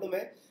बड़ा प्रॉब्लम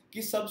है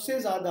कि सबसे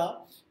ज़्यादा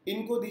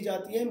इनको दी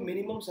जाती है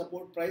मिनिमम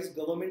सपोर्ट प्राइस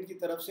गवर्नमेंट की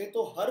तरफ से।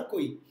 तो हर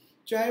कोई,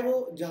 चाहे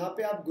वो जहाँ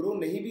पे आप ग्रो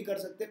नहीं भी कर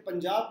सकते,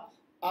 पंजाब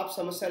आप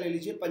समस्या ले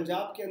लीजिए,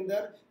 पंजाब के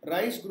अंदर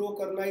राइस ग्रो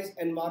करना is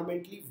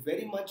environmentally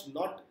very much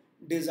not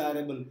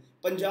desirable.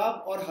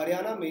 Punjab और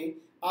हरियाणा में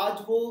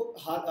आज वो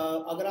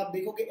अगर आप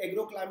देखोगे,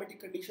 agro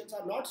climatic conditions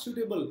are not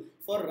suitable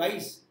for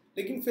rice,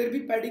 लेकिन फिर भी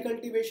पैडी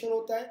कल्टीवेशन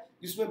होता है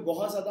जिसमें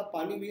बहुत ज़्यादा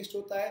पानी वेस्ट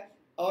होता है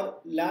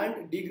और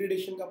लैंड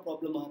डिग्रेडेशन का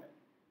प्रॉब्लम आ रहा है,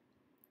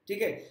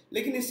 ठीक है।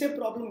 लेकिन इससे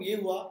प्रॉब्लम ये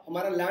हुआ,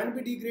 हमारा लैंड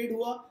भी डिग्रेड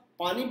हुआ,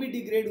 पानी भी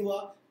डिग्रेड हुआ।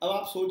 अब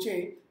आप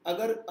सोचें,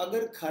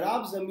 अगर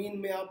खराब ज़मीन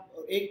में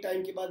आप एक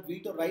टाइम के बाद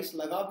व्हीट और राइस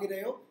लगा भी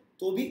रहे हो,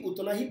 तो भी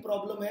उतना ही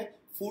प्रॉब्लम है।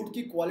 फूड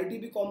की क्वालिटी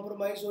भी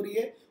कॉम्प्रोमाइज़ हो रही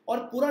है और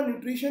पूरा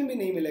न्यूट्रिशन भी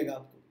नहीं मिलेगा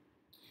आपको।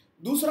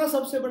 दूसरा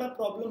सबसे बड़ा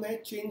प्रॉब्लम है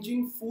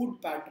चेंजिंग फूड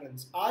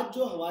पैटर्न्स। आज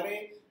जो हमारे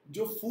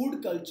जो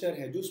फूड कल्चर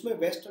है, जो उसमें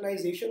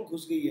वेस्टर्नाइजेशन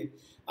घुस गई है,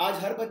 आज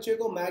हर बच्चे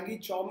को मैगी,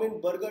 चाउमीन,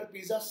 बर्गर,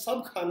 पिज्ज़ा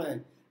सब खाना है।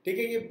 ठीक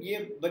है, ये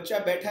बच्चा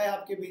बैठा है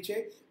आपके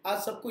पीछे,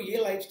 आज सबको ये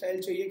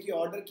लाइफस्टाइल चाहिए कि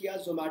ऑर्डर किया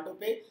जोमेटो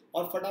पे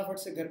और फटाफट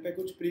से घर पे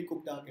कुछ प्री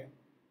कुक्ड आ गया।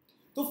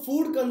 तो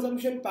फूड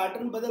कंजम्पशन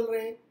पैटर्न बदल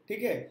रहे हैं।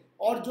 ठीक है,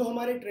 और जो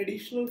हमारे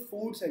ट्रेडिशनल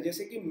फूड्स हैं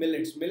जैसे कि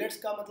मिलेट्स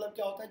का मतलब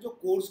क्या होता है, जो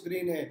कोर्स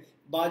ग्रेन है,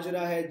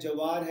 बाजरा है,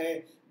 जवार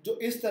है, जो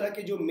इस तरह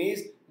के जो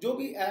मेज, जो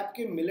भी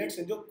आपके मिलेट्स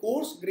हैं, जो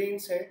कोर्स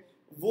ग्रेन्स हैं,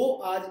 वो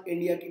आज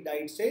इंडिया की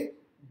डाइट से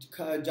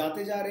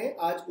जाते जा रहे हैं।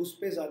 आज उस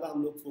पर ज़्यादा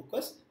हम लोग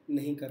फोकस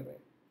नहीं कर रहे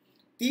हैं।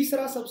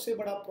 तीसरा सबसे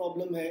बड़ा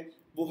प्रॉब्लम है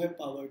वो है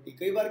पावर्टी।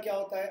 कई बार क्या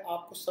होता है,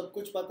 आपको सब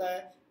कुछ पता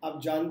है,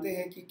 आप जानते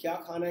हैं कि क्या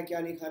खाना है क्या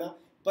नहीं खाना,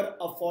 पर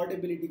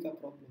अफोर्डेबिलिटी का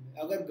प्रॉब्लम है।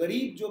 अगर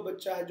गरीब जो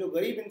बच्चा है, जो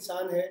गरीब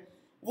इंसान है,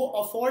 वो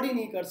अफोर्ड ही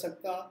नहीं कर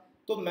सकता,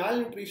 तो मैल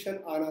न्यूट्रिशन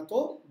आना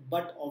तो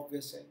बट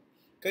ऑब्वियस है।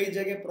 कई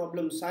जगह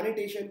प्रॉब्लम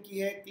सैनिटेशन की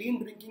है, क्लीन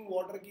ड्रिंकिंग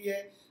वाटर की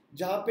है,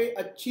 जहाँ पे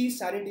अच्छी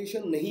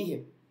सैनिटेशन नहीं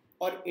है।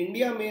 और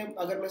इंडिया में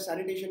अगर मैं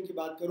सैनिटेशन की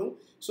बात करूं,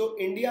 सो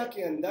इंडिया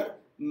के अंदर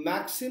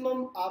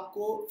मैक्सिमम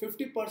आपको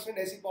 50%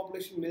 ऐसी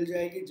पॉपुलेशन मिल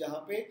जाएगी जहां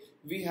पे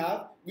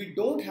we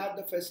don't have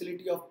the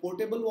facility of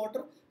portable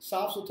water,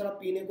 साफ सुथरा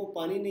पीने को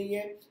पानी नहीं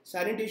है,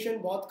 सैनिटेशन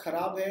बहुत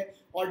खराब है,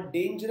 और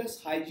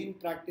डेंजरस हाइजीन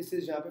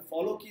प्रैक्टिसेस जहाँ पे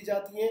फॉलो की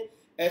जाती हैं।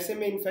 ऐसे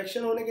में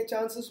इन्फेक्शन होने के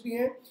चांसेस भी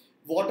हैं,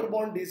 वाटर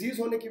बॉर्न डिजीज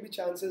होने के भी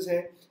चांसेस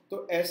हैं।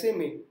 तो ऐसे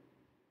में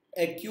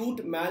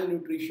acute mail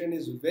nutrition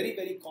is very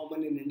very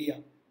common in India.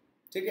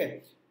 ठीक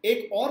है,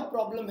 एक और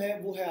प्रॉब्लम है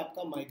वो है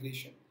आपका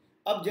माइग्रेशन।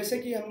 अब जैसे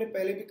कि हमने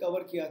पहले भी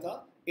कवर किया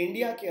था,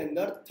 इंडिया के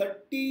अंदर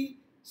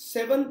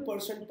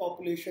 37%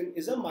 population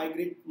is a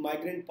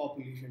migrant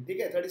population. ठीक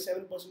है,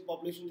 37%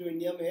 पॉपुलेशन जो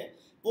इंडिया में है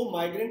वो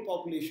माइग्रेंट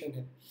पॉपुलेशन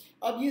है।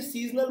 अब ये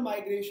सीजनल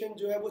माइग्रेशन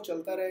जो है वो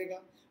चलता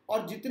रहेगा,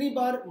 और जितनी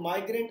बार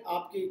माइग्रेंट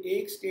आपके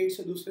एक स्टेट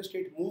से दूसरे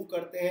स्टेट मूव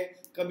करते हैं,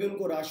 कभी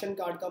उनको राशन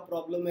कार्ड का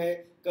प्रॉब्लम है,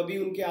 कभी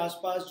उनके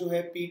आसपास जो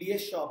है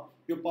पीडीएस शॉप,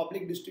 जो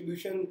पब्लिक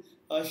डिस्ट्रीब्यूशन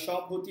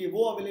शॉप होती है,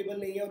 वो अवेलेबल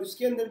नहीं है। और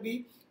इसके अंदर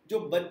भी जो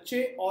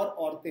बच्चे और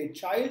औरतें,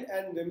 child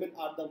and women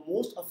are the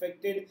most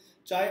affected,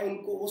 चाहे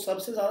उनको वो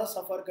सबसे ज़्यादा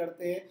सफ़र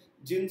करते हैं,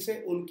 जिनसे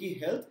उनकी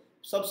हेल्थ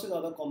सबसे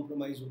ज़्यादा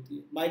कॉम्प्रोमाइज़ होती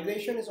है।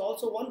 Migration is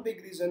also one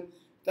big reason,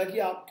 ताकि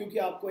क्योंकि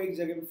आपको एक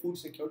जगह पे फूड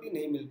सिक्योरिटी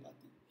नहीं मिल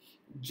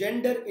पाती।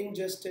 Gender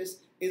injustice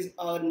is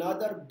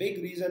another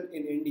big reason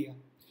in India.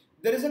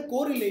 There is a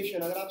correlation,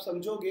 अगर आप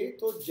समझोगे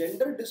तो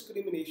जेंडर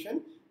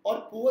डिस्क्रिमिनेशन और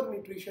पुअर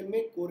न्यूट्रिशन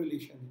में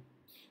कोरिलेशन है।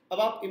 अब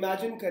आप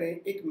इमेजिन करें,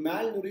 एक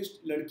मैल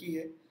नूरिश्ड लड़की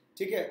है,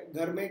 ठीक है,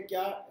 घर में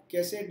क्या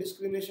कैसे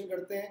डिस्क्रिमिनेशन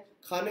करते हैं,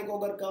 खाने को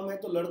अगर कम है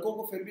तो लड़कों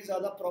को फिर भी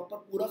ज़्यादा प्रॉपर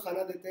पूरा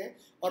खाना देते हैं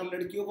और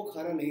लड़कियों को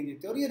खाना नहीं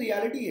देते। और ये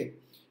रियलिटी है।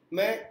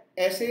 मैं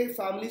ऐसे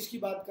फैमिलीज की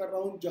बात कर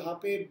रहा हूँ जहाँ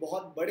पे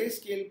बहुत बड़े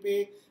स्केल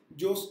पे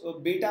जो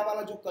बेटा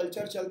वाला जो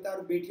कल्चर चलता है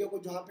और बेटियों को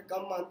जहाँ पे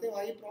कम मानते हैं,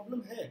 वहाँ ये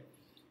प्रॉब्लम है।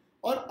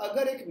 और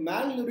अगर एक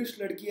मैल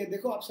नूरिश्ड लड़की है,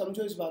 देखो आप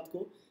समझो इस बात को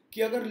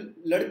कि अगर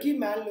लड़की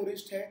मैल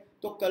नूरिश्ड है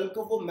तो कल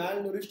को वो मैल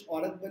नूरिश्ड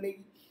औरत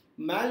बनेगी।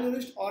 मैल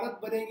नूरिश्ड औरत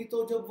बनेगी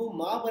तो जब वो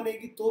माँ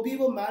बनेगी तो भी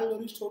वो मैल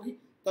नूरिश्ड होगी,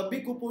 तब भी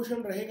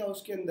कुपोषण रहेगा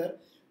उसके अंदर,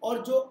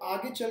 और जो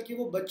आगे चल के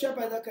वो बच्चा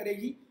पैदा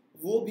करेगी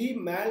वो भी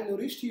मैल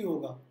नूरिश्ड ही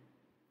होगा।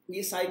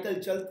 ये साइकिल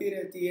चलती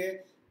रहती है।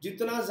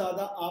 जितना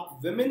ज़्यादा आप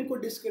विमेन को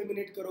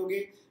डिस्क्रिमिनेट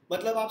करोगे,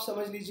 मतलब आप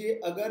समझ लीजिए,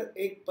 अगर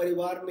एक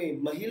परिवार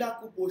में महिला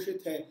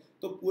कुपोषित है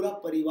तो पूरा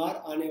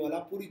परिवार आने वाला,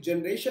 पूरी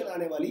जनरेशन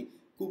आने वाली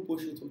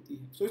कुपोषित होती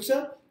है। So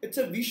it's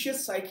a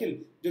vicious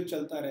cycle जो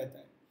चलता रहता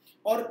है।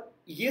 और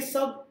ये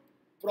सब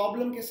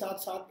प्रॉब्लम के साथ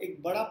साथ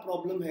एक बड़ा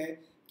प्रॉब्लम है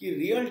कि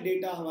रियल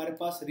डेटा, हमारे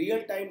पास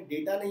रियल टाइम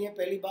डेटा नहीं है।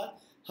 पहली बात,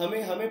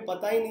 हमें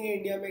पता ही नहीं है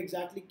इंडिया में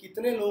एग्जैक्टली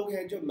कितने लोग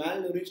हैं जो मैल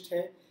नूरिश्ड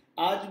हैं।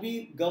 आज भी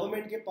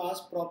गवर्नमेंट के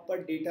पास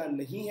प्रॉपर डेटा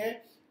नहीं है।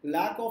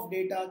 लैक ऑफ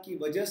डेटा की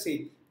वजह से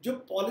जो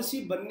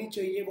पॉलिसी बननी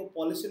चाहिए वो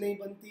पॉलिसी नहीं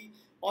बनती,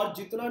 और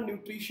जितना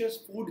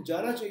न्यूट्रिशियस फूड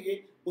जाना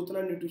चाहिए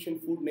उतना न्यूट्रिशन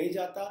फूड नहीं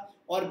जाता,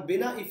 और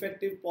बिना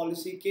इफेक्टिव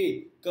पॉलिसी के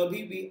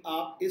कभी भी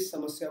आप इस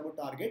समस्या को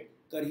टारगेट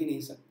कर ही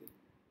नहीं सकते।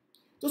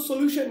 तो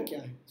सॉल्यूशन क्या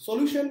है?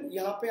 सॉल्यूशन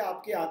यहाँ पे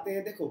आपके आते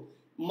हैं, देखो,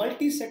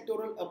 मल्टी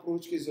सेक्टोरल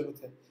अप्रोच की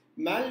जरूरत है।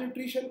 मैल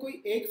न्यूट्रिशन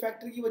कोई एक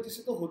फैक्टर की वजह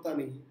से तो होता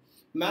नहीं है,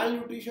 मैल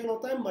न्यूट्रिशन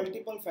होता है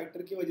मल्टीपल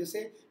फैक्टर की वजह से।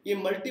 ये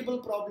मल्टीपल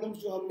प्रॉब्लम्स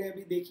जो हमने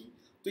अभी देखी,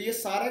 तो ये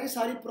सारा की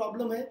सारी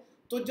प्रॉब्लम है।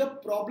 तो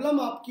जब प्रॉब्लम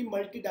आपकी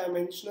मल्टी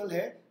डायमेंशनल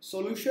है,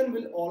 solution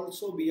will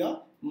also be a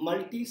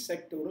multi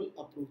sectoral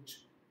approach.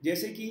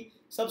 जैसे कि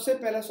सबसे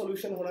पहला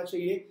सॉल्यूशन होना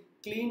चाहिए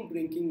क्लीन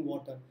ड्रिंकिंग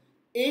वाटर।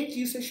 एक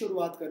चीज से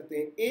शुरुआत करते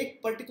हैं, एक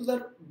पर्टिकुलर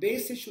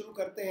बेस से शुरू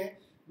करते हैं।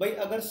 भाई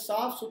अगर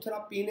साफ सुथरा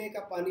पीने का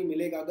पानी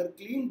मिलेगा, अगर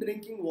क्लीन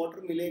ड्रिंकिंग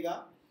वाटर मिलेगा,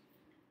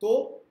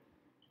 तो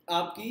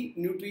आपकी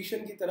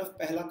न्यूट्रिशन की तरफ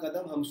पहला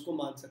कदम हम उसको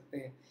मान सकते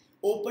हैं।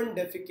 ओपन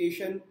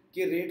डेफिकेशन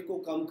के रेट को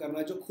कम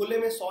करना, जो खुले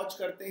में शौच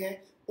करते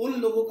हैं उन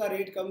लोगों का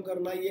रेट कम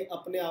करना, ये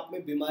अपने आप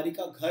में बीमारी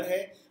का घर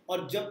है।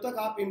 और जब तक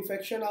आप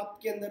इन्फेक्शन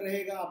आपके अंदर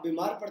रहेगा, आप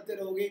बीमार पड़ते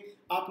रहोगे,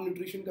 आप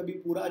न्यूट्रिशन कभी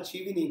पूरा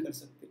अचीव ही नहीं कर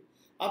सकते।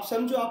 आप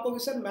समझो, आपको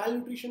सर मैल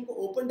न्यूट्रिशन को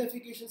ओपन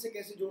डेफिकेशन से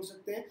कैसे जोड़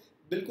सकते हैं?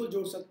 बिल्कुल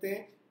जोड़ सकते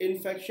हैं।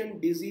 इन्फेक्शन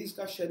डिजीज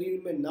का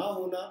शरीर में ना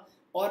होना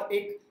और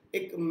एक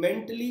एक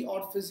मेंटली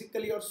और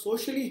फिजिकली और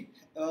सोशली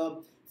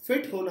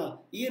फिट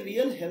होना, ये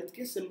रियल हेल्थ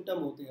के सिम्टम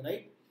होते हैं,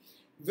 राइट।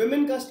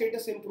 विमेन का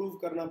स्टेटस इंप्रूव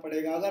करना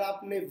पड़ेगा। अगर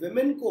आपने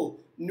विमेन को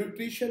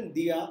न्यूट्रिशन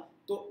दिया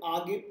तो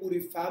आगे पूरी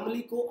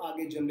फैमिली को,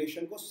 आगे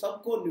जनरेशन को,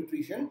 सबको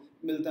न्यूट्रिशन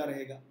मिलता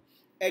रहेगा।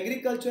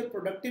 एग्रीकल्चर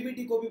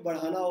प्रोडक्टिविटी को भी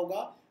बढ़ाना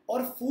होगा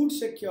और फूड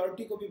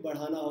सिक्योरिटी को भी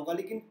बढ़ाना होगा,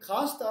 लेकिन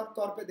खास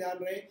तौर पे ध्यान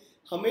रहे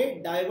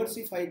हमें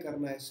डाइवर्सिफाई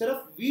करना है,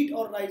 सिर्फ वीट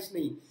और राइस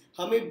नहीं,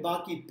 हमें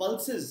बाकी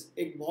पल्सेस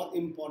एक बहुत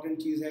इंपॉर्टेंट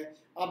चीज़ है।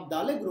 आप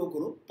दालें ग्रो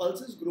करो,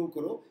 पल्सेस ग्रो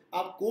करो,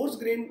 आप कोर्स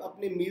ग्रेन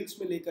अपने मील्स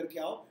में लेकर के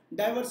आओ,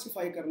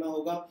 डाइवर्सिफाई करना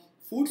होगा।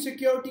 फूड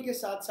सिक्योरिटी के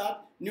साथ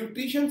साथ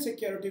न्यूट्रिशन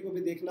सिक्योरिटी को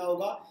भी देखना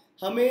होगा।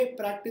 हमें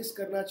प्रैक्टिस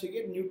करना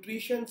चाहिए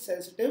न्यूट्रिशन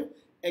सेंसिटिव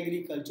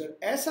एग्रीकल्चर,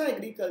 ऐसा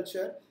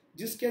एग्रीकल्चर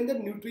जिसके अंदर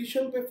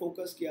न्यूट्रिशन पे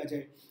फोकस किया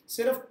जाए।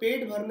 सिर्फ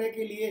पेट भरने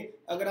के लिए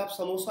अगर आप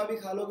समोसा भी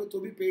खा लोगे तो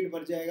भी पेट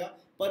भर जाएगा,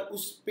 पर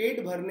उस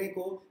पेट भरने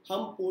को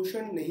हम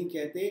पोषण नहीं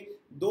कहते।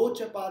 2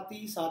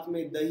 चपाती, साथ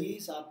में दही,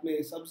 साथ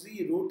में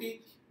सब्जी, रोटी,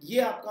 ये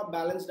आपका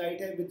बैलेंस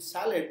डाइट है विद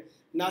सैलेड,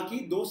 ना कि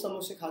 2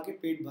 समोसे खा के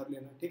पेट भर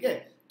लेना, ठीक है।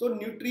 तो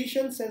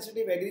न्यूट्रिशन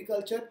सेंसिटिव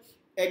एग्रीकल्चर,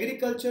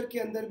 एग्रीकल्चर के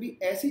अंदर भी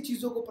ऐसी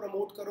चीज़ों को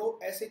प्रमोट करो,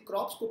 ऐसे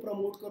क्रॉप्स को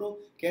प्रमोट करो।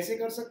 कैसे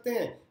कर सकते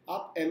हैं?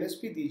 आप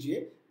एमएसपी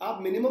दीजिए,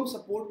 आप मिनिमम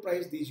सपोर्ट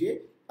प्राइस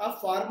दीजिए, आप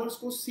फार्मर्स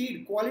को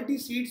सीड, क्वालिटी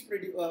सीड्स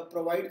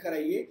प्रोवाइड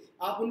कराइए,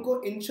 आप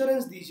उनको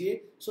इंश्योरेंस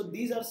दीजिए। So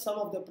these are some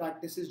of the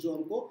practices जो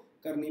हमको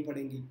करनी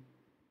पड़ेंगी।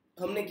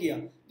 हमने किया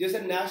जैसे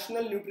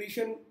नेशनल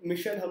न्यूट्रिशन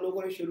मिशन हम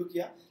लोगों ने शुरू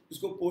किया,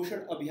 जिसको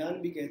पोषण अभियान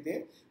भी कहते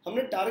हैं।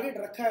 हमने टारगेट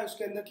रखा है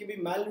उसके अंदर कि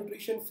भाई माल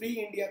न्यूट्रिशन फ्री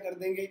इंडिया कर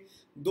देंगे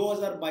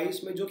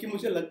 2022 में, जो कि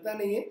मुझे लगता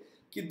नहीं है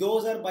कि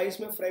 2022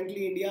 में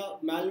फ्रेंकली इंडिया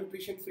माल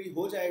न्यूट्रिशन फ्री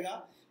हो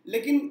जाएगा,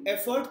 लेकिन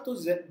एफर्ट तो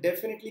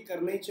डेफिनेटली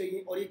करना ही चाहिए।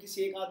 और ये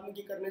किसी एक आदमी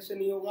के करने से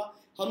नहीं होगा,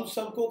 हम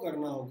सबको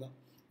करना होगा।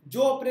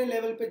 जो अपने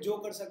लेवल पे जो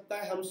कर सकता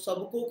है हम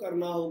सबको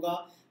करना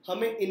होगा।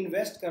 हमें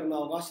इन्वेस्ट करना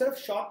होगा, सिर्फ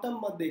शॉर्ट टर्म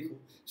मत देखो,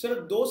 सिर्फ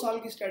 2 साल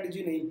की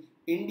स्ट्रेटेजी नहीं,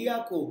 इंडिया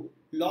को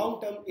लॉन्ग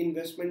टर्म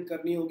इन्वेस्टमेंट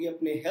करनी होगी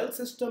अपने हेल्थ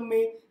सिस्टम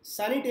में,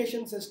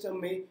 सैनिटेशन सिस्टम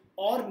में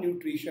और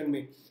न्यूट्रिशन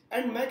में।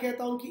 एंड मैं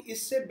कहता हूं कि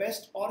इससे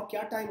बेस्ट और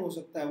क्या टाइम हो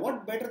सकता है,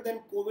 what better than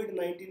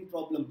covid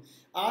 problem.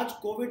 आज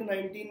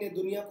कोविड-19 ने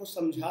दुनिया को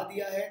समझा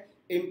दिया है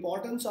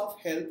importance of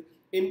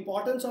health,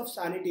 importance of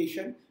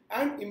sanitation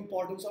and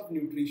importance of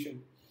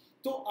nutrition.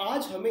 तो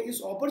आज हमें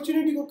इस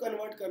अपॉर्चुनिटी को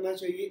कन्वर्ट करना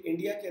चाहिए,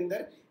 इंडिया के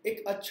अंदर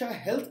एक अच्छा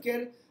हेल्थ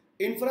केयर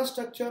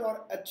इंफ्रास्ट्रक्चर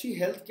और अच्छी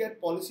हेल्थ केयर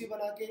पॉलिसी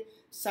बना के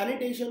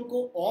सैनिटेशन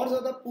को और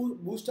ज़्यादा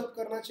बूस्टअप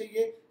करना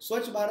चाहिए।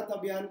 स्वच्छ भारत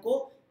अभियान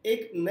को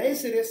एक नए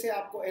सिरे से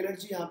आपको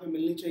एनर्जी यहाँ पे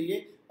मिलनी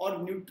चाहिए,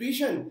 और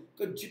न्यूट्रिशन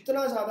को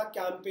जितना ज़्यादा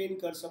कैंपेन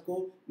कर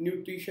सको,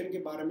 न्यूट्रिशन के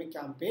बारे में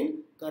कैंपेन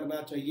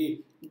करना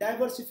चाहिए।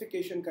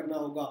 डाइवर्सिफिकेशन करना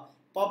होगा,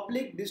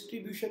 पब्लिक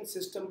डिस्ट्रीब्यूशन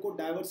सिस्टम को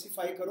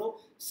डाइवर्सिफाई करो।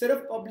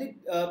 सिर्फ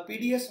पब्लिक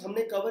पीडीएस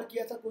हमने कवर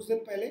किया था कुछ दिन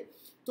पहले,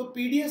 तो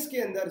पीडीएस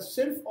के अंदर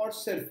सिर्फ और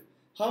सिर्फ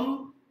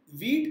हम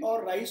वीट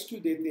और राइस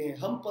क्यों देते हैं,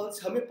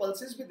 हमें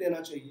पल्सेस भी देना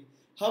चाहिए,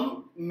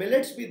 हम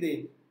मिलेट्स भी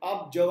दें,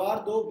 आप ज्वार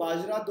दो,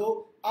 बाजरा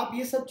दो, आप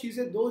ये सब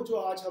चीज़ें दो जो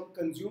आज हम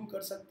कंज्यूम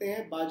कर सकते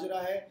हैं। बाजरा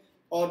है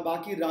और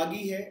बाकी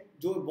रागी है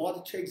जो बहुत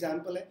अच्छा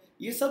एग्जाम्पल है,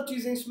 ये सब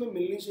चीज़ें इसमें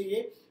मिलनी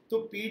चाहिए। तो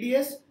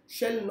PDS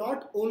shall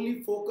not only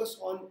focus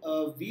on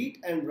wheat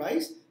and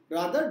rice,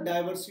 rather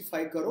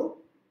diversify करो,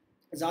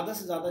 ज़्यादा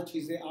से ज़्यादा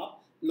चीज़ें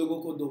आप लोगों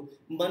को दो।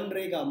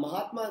 MNREGA,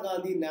 Mahatma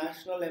Gandhi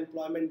national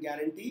employment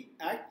guarantee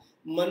act,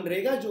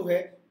 MNREGA जो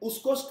है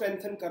उसको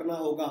स्ट्रेंथन करना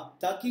होगा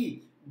ताकि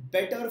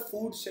बेटर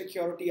फूड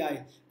सिक्योरिटी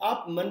आए।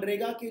 आप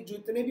मनरेगा के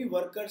जितने भी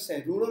वर्कर्स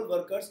हैं, रूरल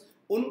वर्कर्स,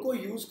 उनको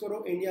यूज़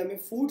करो इंडिया में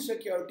फूड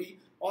सिक्योरिटी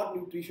और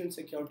न्यूट्रिशन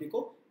सिक्योरिटी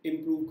को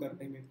इम्प्रूव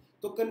करने में।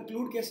 तो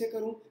कंक्लूड कैसे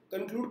करूं?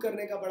 कंक्लूड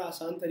करने का बड़ा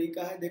आसान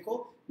तरीका है।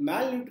 देखो,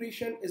 मैल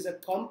nutrition is a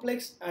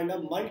complex and a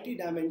multi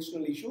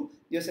dimensional issue.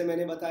 जैसे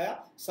मैंने बताया,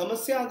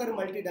 समस्या अगर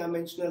मल्टी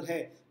डायमेंशनल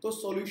है तो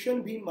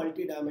सॉल्यूशन भी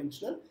मल्टी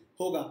डायमेंशनल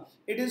होगा।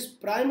 It is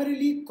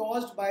primarily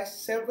caused by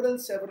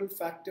several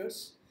factors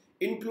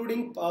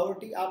including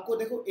poverty. आपको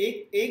देखो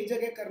एक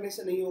जगह करने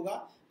से नहीं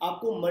होगा,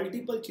 आपको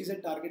मल्टीपल चीजें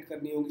टारगेट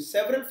करनी होगी,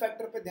 सेवरल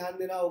फैक्टर पे ध्यान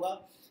देना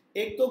होगा।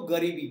 एक तो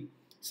गरीबी,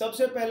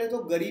 सबसे पहले तो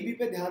गरीबी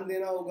पे ध्यान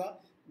देना होगा।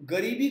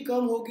 गरीबी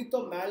कम होगी तो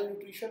मैल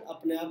न्यूट्रिशन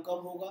अपने आप कम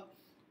होगा।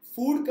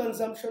 फूड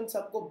कंजम्पशन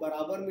सबको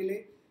बराबर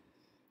मिले,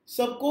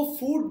 सबको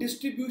फूड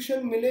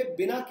डिस्ट्रीब्यूशन मिले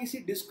बिना किसी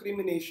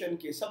डिस्क्रिमिनेशन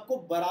के, सबको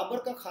बराबर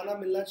का खाना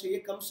मिलना चाहिए।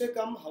 कम से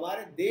कम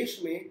हमारे देश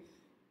में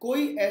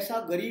कोई ऐसा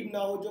गरीब ना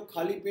हो जो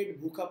खाली पेट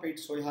भूखा पेट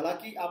सोए।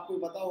 हालांकि आपको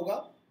पता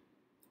होगा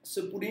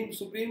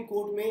सुप्रीम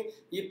कोर्ट में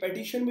ये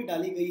पेटिशन भी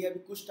डाली गई है। अभी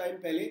कुछ टाइम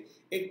पहले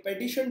एक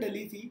पेटिशन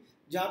डली थी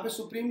जहाँ पे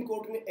सुप्रीम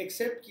कोर्ट ने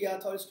एक्सेप्ट किया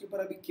था और इसके ऊपर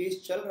अभी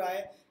केस चल रहा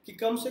है कि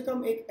कम से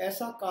कम एक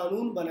ऐसा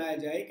कानून बनाया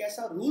जाए, एक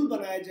ऐसा रूल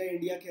बनाया जाए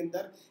इंडिया के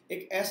अंदर,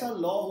 एक ऐसा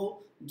लॉ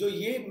हो जो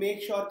ये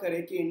मेक श्योर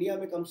करे कि इंडिया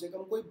में कम से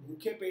कम कोई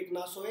भूखे पेट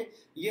ना सोए।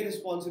 ये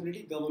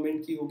रिस्पॉन्सिबिलिटी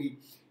गवर्नमेंट की होगी।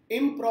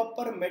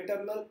 इम्प्रॉपर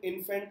मैटरनल,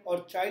 इन्फेंट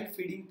और चाइल्ड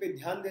फीडिंग पे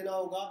ध्यान देना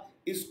होगा,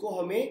 इसको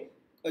हमें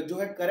जो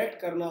है करेक्ट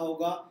करना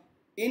होगा।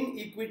 इन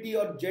इक्विटी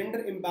और जेंडर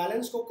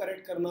इम्बैलेंस को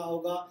करेक्ट करना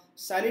होगा,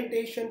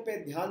 सैनिटेशन पे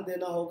ध्यान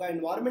देना होगा,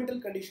 एनवायरमेंटल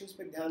कंडीशंस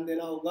पे ध्यान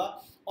देना होगा,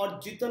 और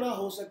जितना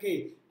हो सके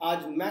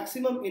आज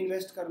मैक्सिमम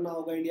इन्वेस्ट करना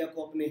होगा इंडिया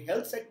को अपने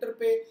हेल्थ सेक्टर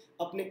पे,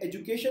 अपने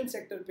एजुकेशन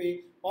सेक्टर पे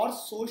और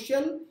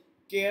सोशल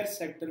केयर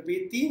सेक्टर पे।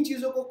 तीन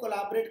चीजों को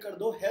कोलैबोरेट कर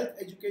दो,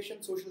 हेल्थ,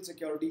 एजुकेशन, सोशल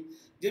सिक्योरिटी।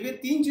 जब ये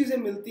तीन चीजें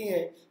मिलती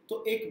हैं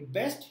तो एक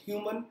बेस्ट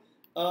ह्यूमन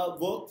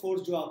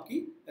वर्कफोर्स जो आपकी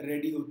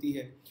रेडी होती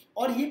है।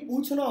 और ये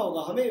पूछना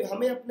होगा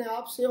हमें अपने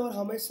आप से और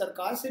हमें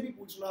सरकार से भी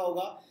पूछना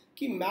होगा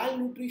कि मैल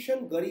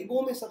न्यूट्रिशन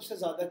गरीबों में सबसे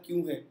ज़्यादा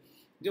क्यों है।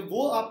 जब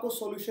वो आपको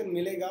सॉल्यूशन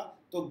मिलेगा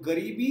तो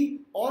गरीबी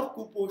और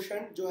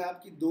कुपोषण जो है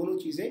आपकी दोनों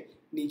चीज़ें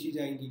नीचे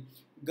जाएंगी।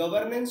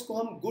 गवर्नेंस को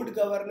हम गुड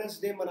गवर्नेंस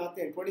डे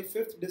मनाते हैं,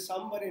 25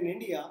 दिसंबर in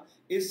India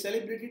is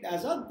celebrated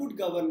as a good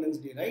governance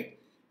day, right.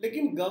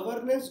 लेकिन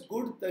गवर्नेंस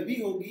गुड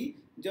तभी होगी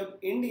जब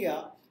इंडिया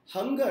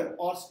हंगर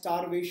और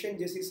स्टारवेशन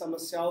जैसी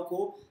समस्याओं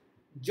को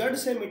जड़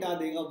से मिटा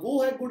देगा,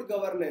 वो है गुड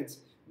गवर्नेंस।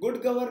 गुड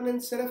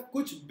गवर्नेंस सिर्फ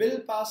कुछ बिल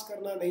पास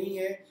करना नहीं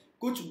है,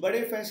 कुछ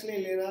बड़े फैसले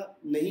लेना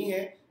नहीं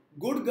है।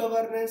 गुड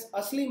गवर्नेंस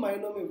असली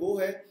मायनों में वो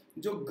है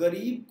जो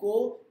गरीब को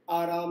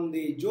आराम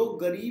दे, जो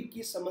गरीब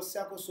की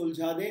समस्या को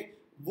सुलझा दे,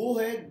 वो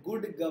है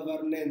गुड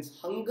गवर्नेंस।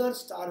 हंगर,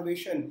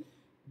 स्टारवेशन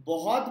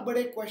बहुत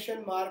बड़े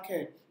क्वेश्चन मार्क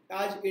हैं।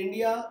 आज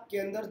इंडिया के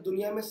अंदर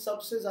दुनिया में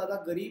सबसे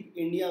ज़्यादा गरीब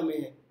इंडिया में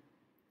है,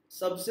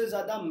 सबसे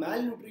ज़्यादा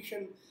मैल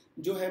न्यूट्रिशन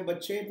जो है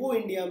बच्चे वो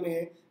इंडिया में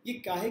है। ये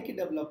काहे की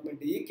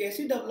डेवलपमेंट है? ये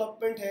कैसी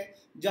डेवलपमेंट है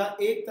जहाँ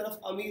एक तरफ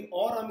अमीर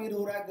और अमीर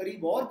हो रहा है,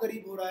 गरीब और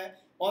गरीब हो रहा है,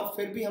 और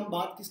फिर भी हम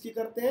बात किसकी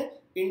करते हैं?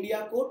 इंडिया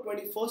को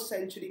 21st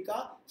सेंचुरी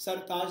का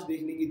सरताज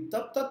देखने की।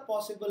 तब तक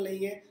पॉसिबल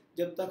नहीं है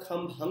जब तक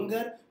हम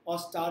हंगर और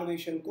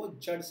स्टारवेशन को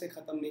जड़ से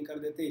ख़त्म नहीं कर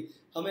देते।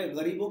 हमें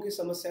गरीबों की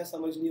समस्या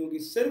समझनी होगी।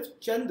 सिर्फ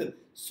चंद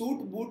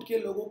सूट बूट के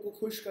लोगों को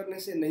खुश करने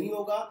से नहीं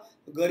होगा,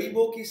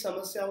 गरीबों की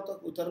समस्याओं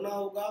तक उतरना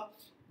होगा।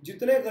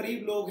 जितने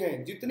गरीब लोग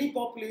हैं, जितनी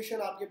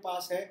पॉपुलेशन आपके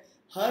पास है,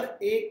 हर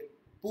एक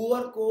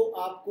पुअर को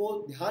आपको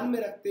ध्यान में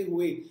रखते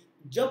हुए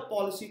जब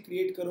पॉलिसी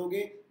क्रिएट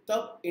करोगे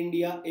तब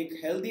इंडिया एक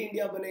हेल्दी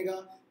इंडिया बनेगा।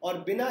 और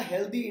बिना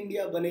हेल्दी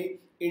इंडिया बने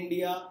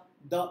इंडिया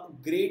द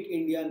ग्रेट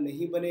इंडिया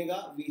नहीं बनेगा।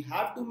 We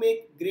have to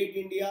make great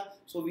India,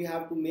 so we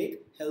have to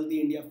make healthy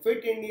India.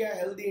 Fit India,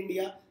 healthy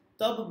India,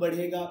 तब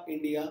बढ़ेगा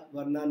इंडिया,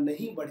 वरना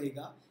नहीं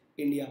बढ़ेगा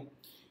इंडिया।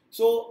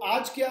 सो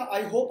आज क्या,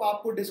 आई होप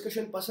आपको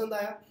डिस्कशन पसंद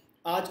आया।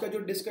 आज का जो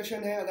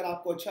डिस्कशन है अगर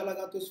आपको अच्छा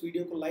लगा तो इस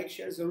वीडियो को लाइक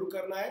शेयर जरूर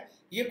करना है।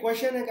 ये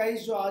क्वेश्चन है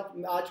गाइस जो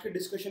आज के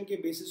डिस्कशन के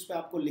बेसिस पे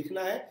आपको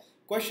लिखना है।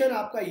 क्वेश्चन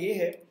आपका ये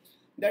है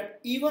that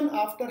even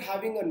after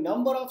having a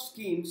number of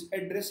schemes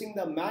addressing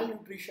the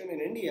malnutrition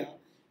in India,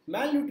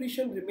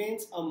 malnutrition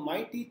remains a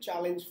mighty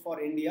challenge for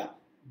India.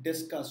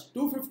 Discuss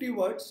 250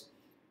 words,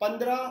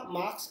 15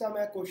 marks का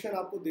मैं क्वेश्चन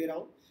आपको दे रहा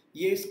हूँ।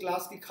 ये इस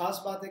क्लास की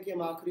खास बात है कि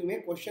हम आखिरी में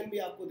क्वेश्चन भी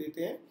आपको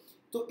देते हैं।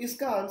 तो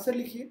इसका आंसर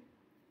लिखिए।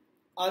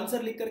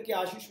 आंसर लिख करके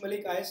आशीष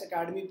मलिक IAS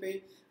अकेडमी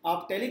पे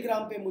आप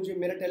टेलीग्राम पे, मुझे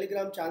मेरा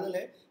टेलीग्राम चैनल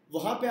है,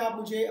 वहाँ पे आप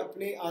मुझे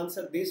अपने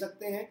आंसर दे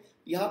सकते हैं।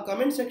 यहाँ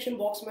कमेंट सेक्शन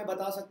बॉक्स में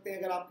बता सकते हैं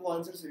अगर आपको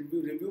आंसर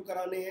रिव्यू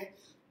कराने हैं।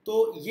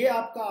 तो ये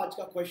आपका आज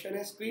का क्वेश्चन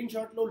है,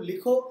 स्क्रीनशॉट लो,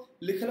 लिखो।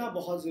 लिखना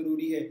बहुत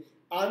ज़रूरी है।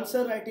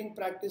 आंसर राइटिंग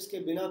प्रैक्टिस के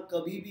बिना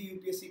कभी भी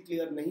यूपीएससी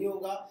क्लियर नहीं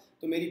होगा।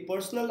 तो मेरी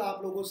पर्सनल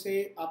आप लोगों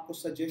से आपको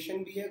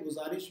सजेशन भी है,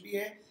 गुजारिश भी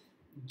है,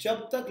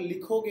 जब तक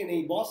लिखोगे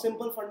नहीं, बहुत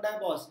सिंपल फंडा है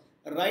boss,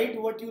 right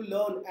what you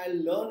learn and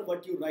learn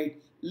what you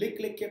right.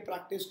 लिख लिख के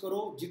प्रैक्टिस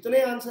करो।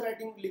 जितने आंसर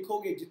राइटिंग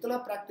लिखोगे, जितना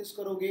प्रैक्टिस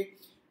करोगे,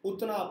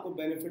 उतना आपको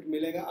बेनिफिट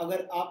मिलेगा।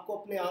 अगर आपको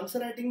अपने आंसर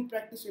राइटिंग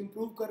प्रैक्टिस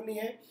इंप्रूव करनी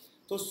है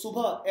तो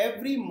सुबह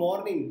एवरी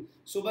मॉर्निंग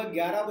सुबह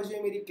 11 बजे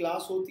मेरी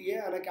क्लास होती है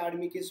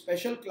अनअकैडमी के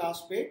स्पेशल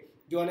क्लास पे,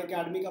 जो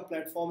अनअकैडमी का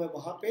प्लेटफॉर्म है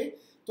वहाँ पे।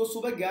 तो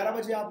सुबह 11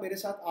 बजे आप मेरे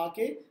साथ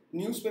आके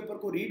न्यूज़पेपर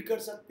को रीड कर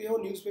सकते हो।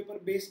 Newspaper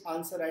based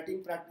answer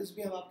writing practice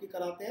भी हम आपकी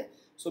कराते हैं।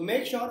 सो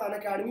मेक श्योर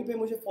अनअकैडमी पे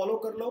मुझे फॉलो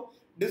कर लो।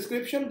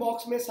 डिस्क्रिप्शन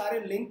बॉक्स में सारे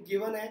लिंक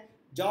गिवन है,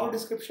 जाओ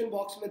डिस्क्रिप्शन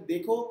बॉक्स में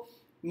देखो।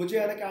 मुझे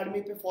अनअकैडमी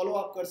पे फॉलो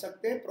आप कर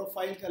सकते हैं,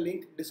 प्रोफाइल का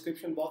लिंक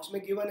डिस्क्रिप्शन बॉक्स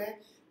में गिवन है।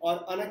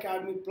 और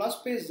अनअकैडमी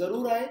प्लस पे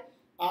ज़रूर आए,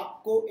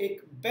 आपको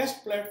एक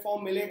बेस्ट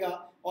प्लेटफॉर्म मिलेगा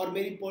और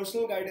मेरी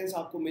पर्सनल गाइडेंस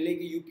आपको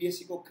मिलेगी।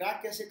 यूपीएससी को क्रैक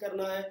कैसे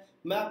करना है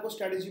मैं आपको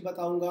स्ट्रैटेजी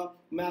बताऊंगा,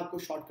 मैं आपको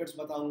शॉर्टकट्स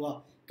बताऊंगा।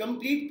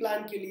 कंप्लीट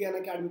प्लान के लिए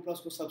अनअकैडमी प्लस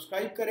को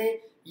सब्सक्राइब करें।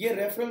 ये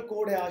रेफरल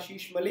कोड है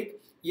आशीष मलिक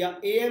या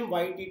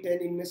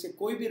AMYT10, इनमें से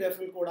कोई भी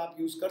रेफरल कोड आप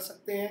यूज़ कर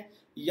सकते हैं।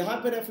 यहाँ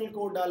पे रेफरल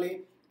कोड डालें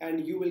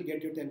and you will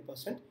get your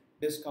 10%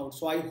 discount.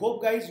 So I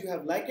hope guys you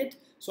have like it.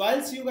 So I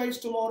will see you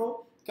guys tomorrow.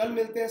 कल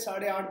मिलते हैं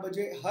 8:30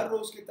 बजे हर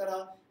रोज़ की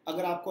तरह।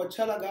 अगर आपको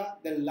अच्छा लगा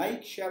then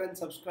like share and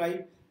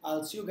subscribe. I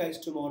will see you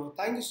guys tomorrow.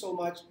 Thank you so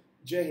much.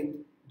 जय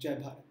हिंद, जय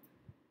भारत।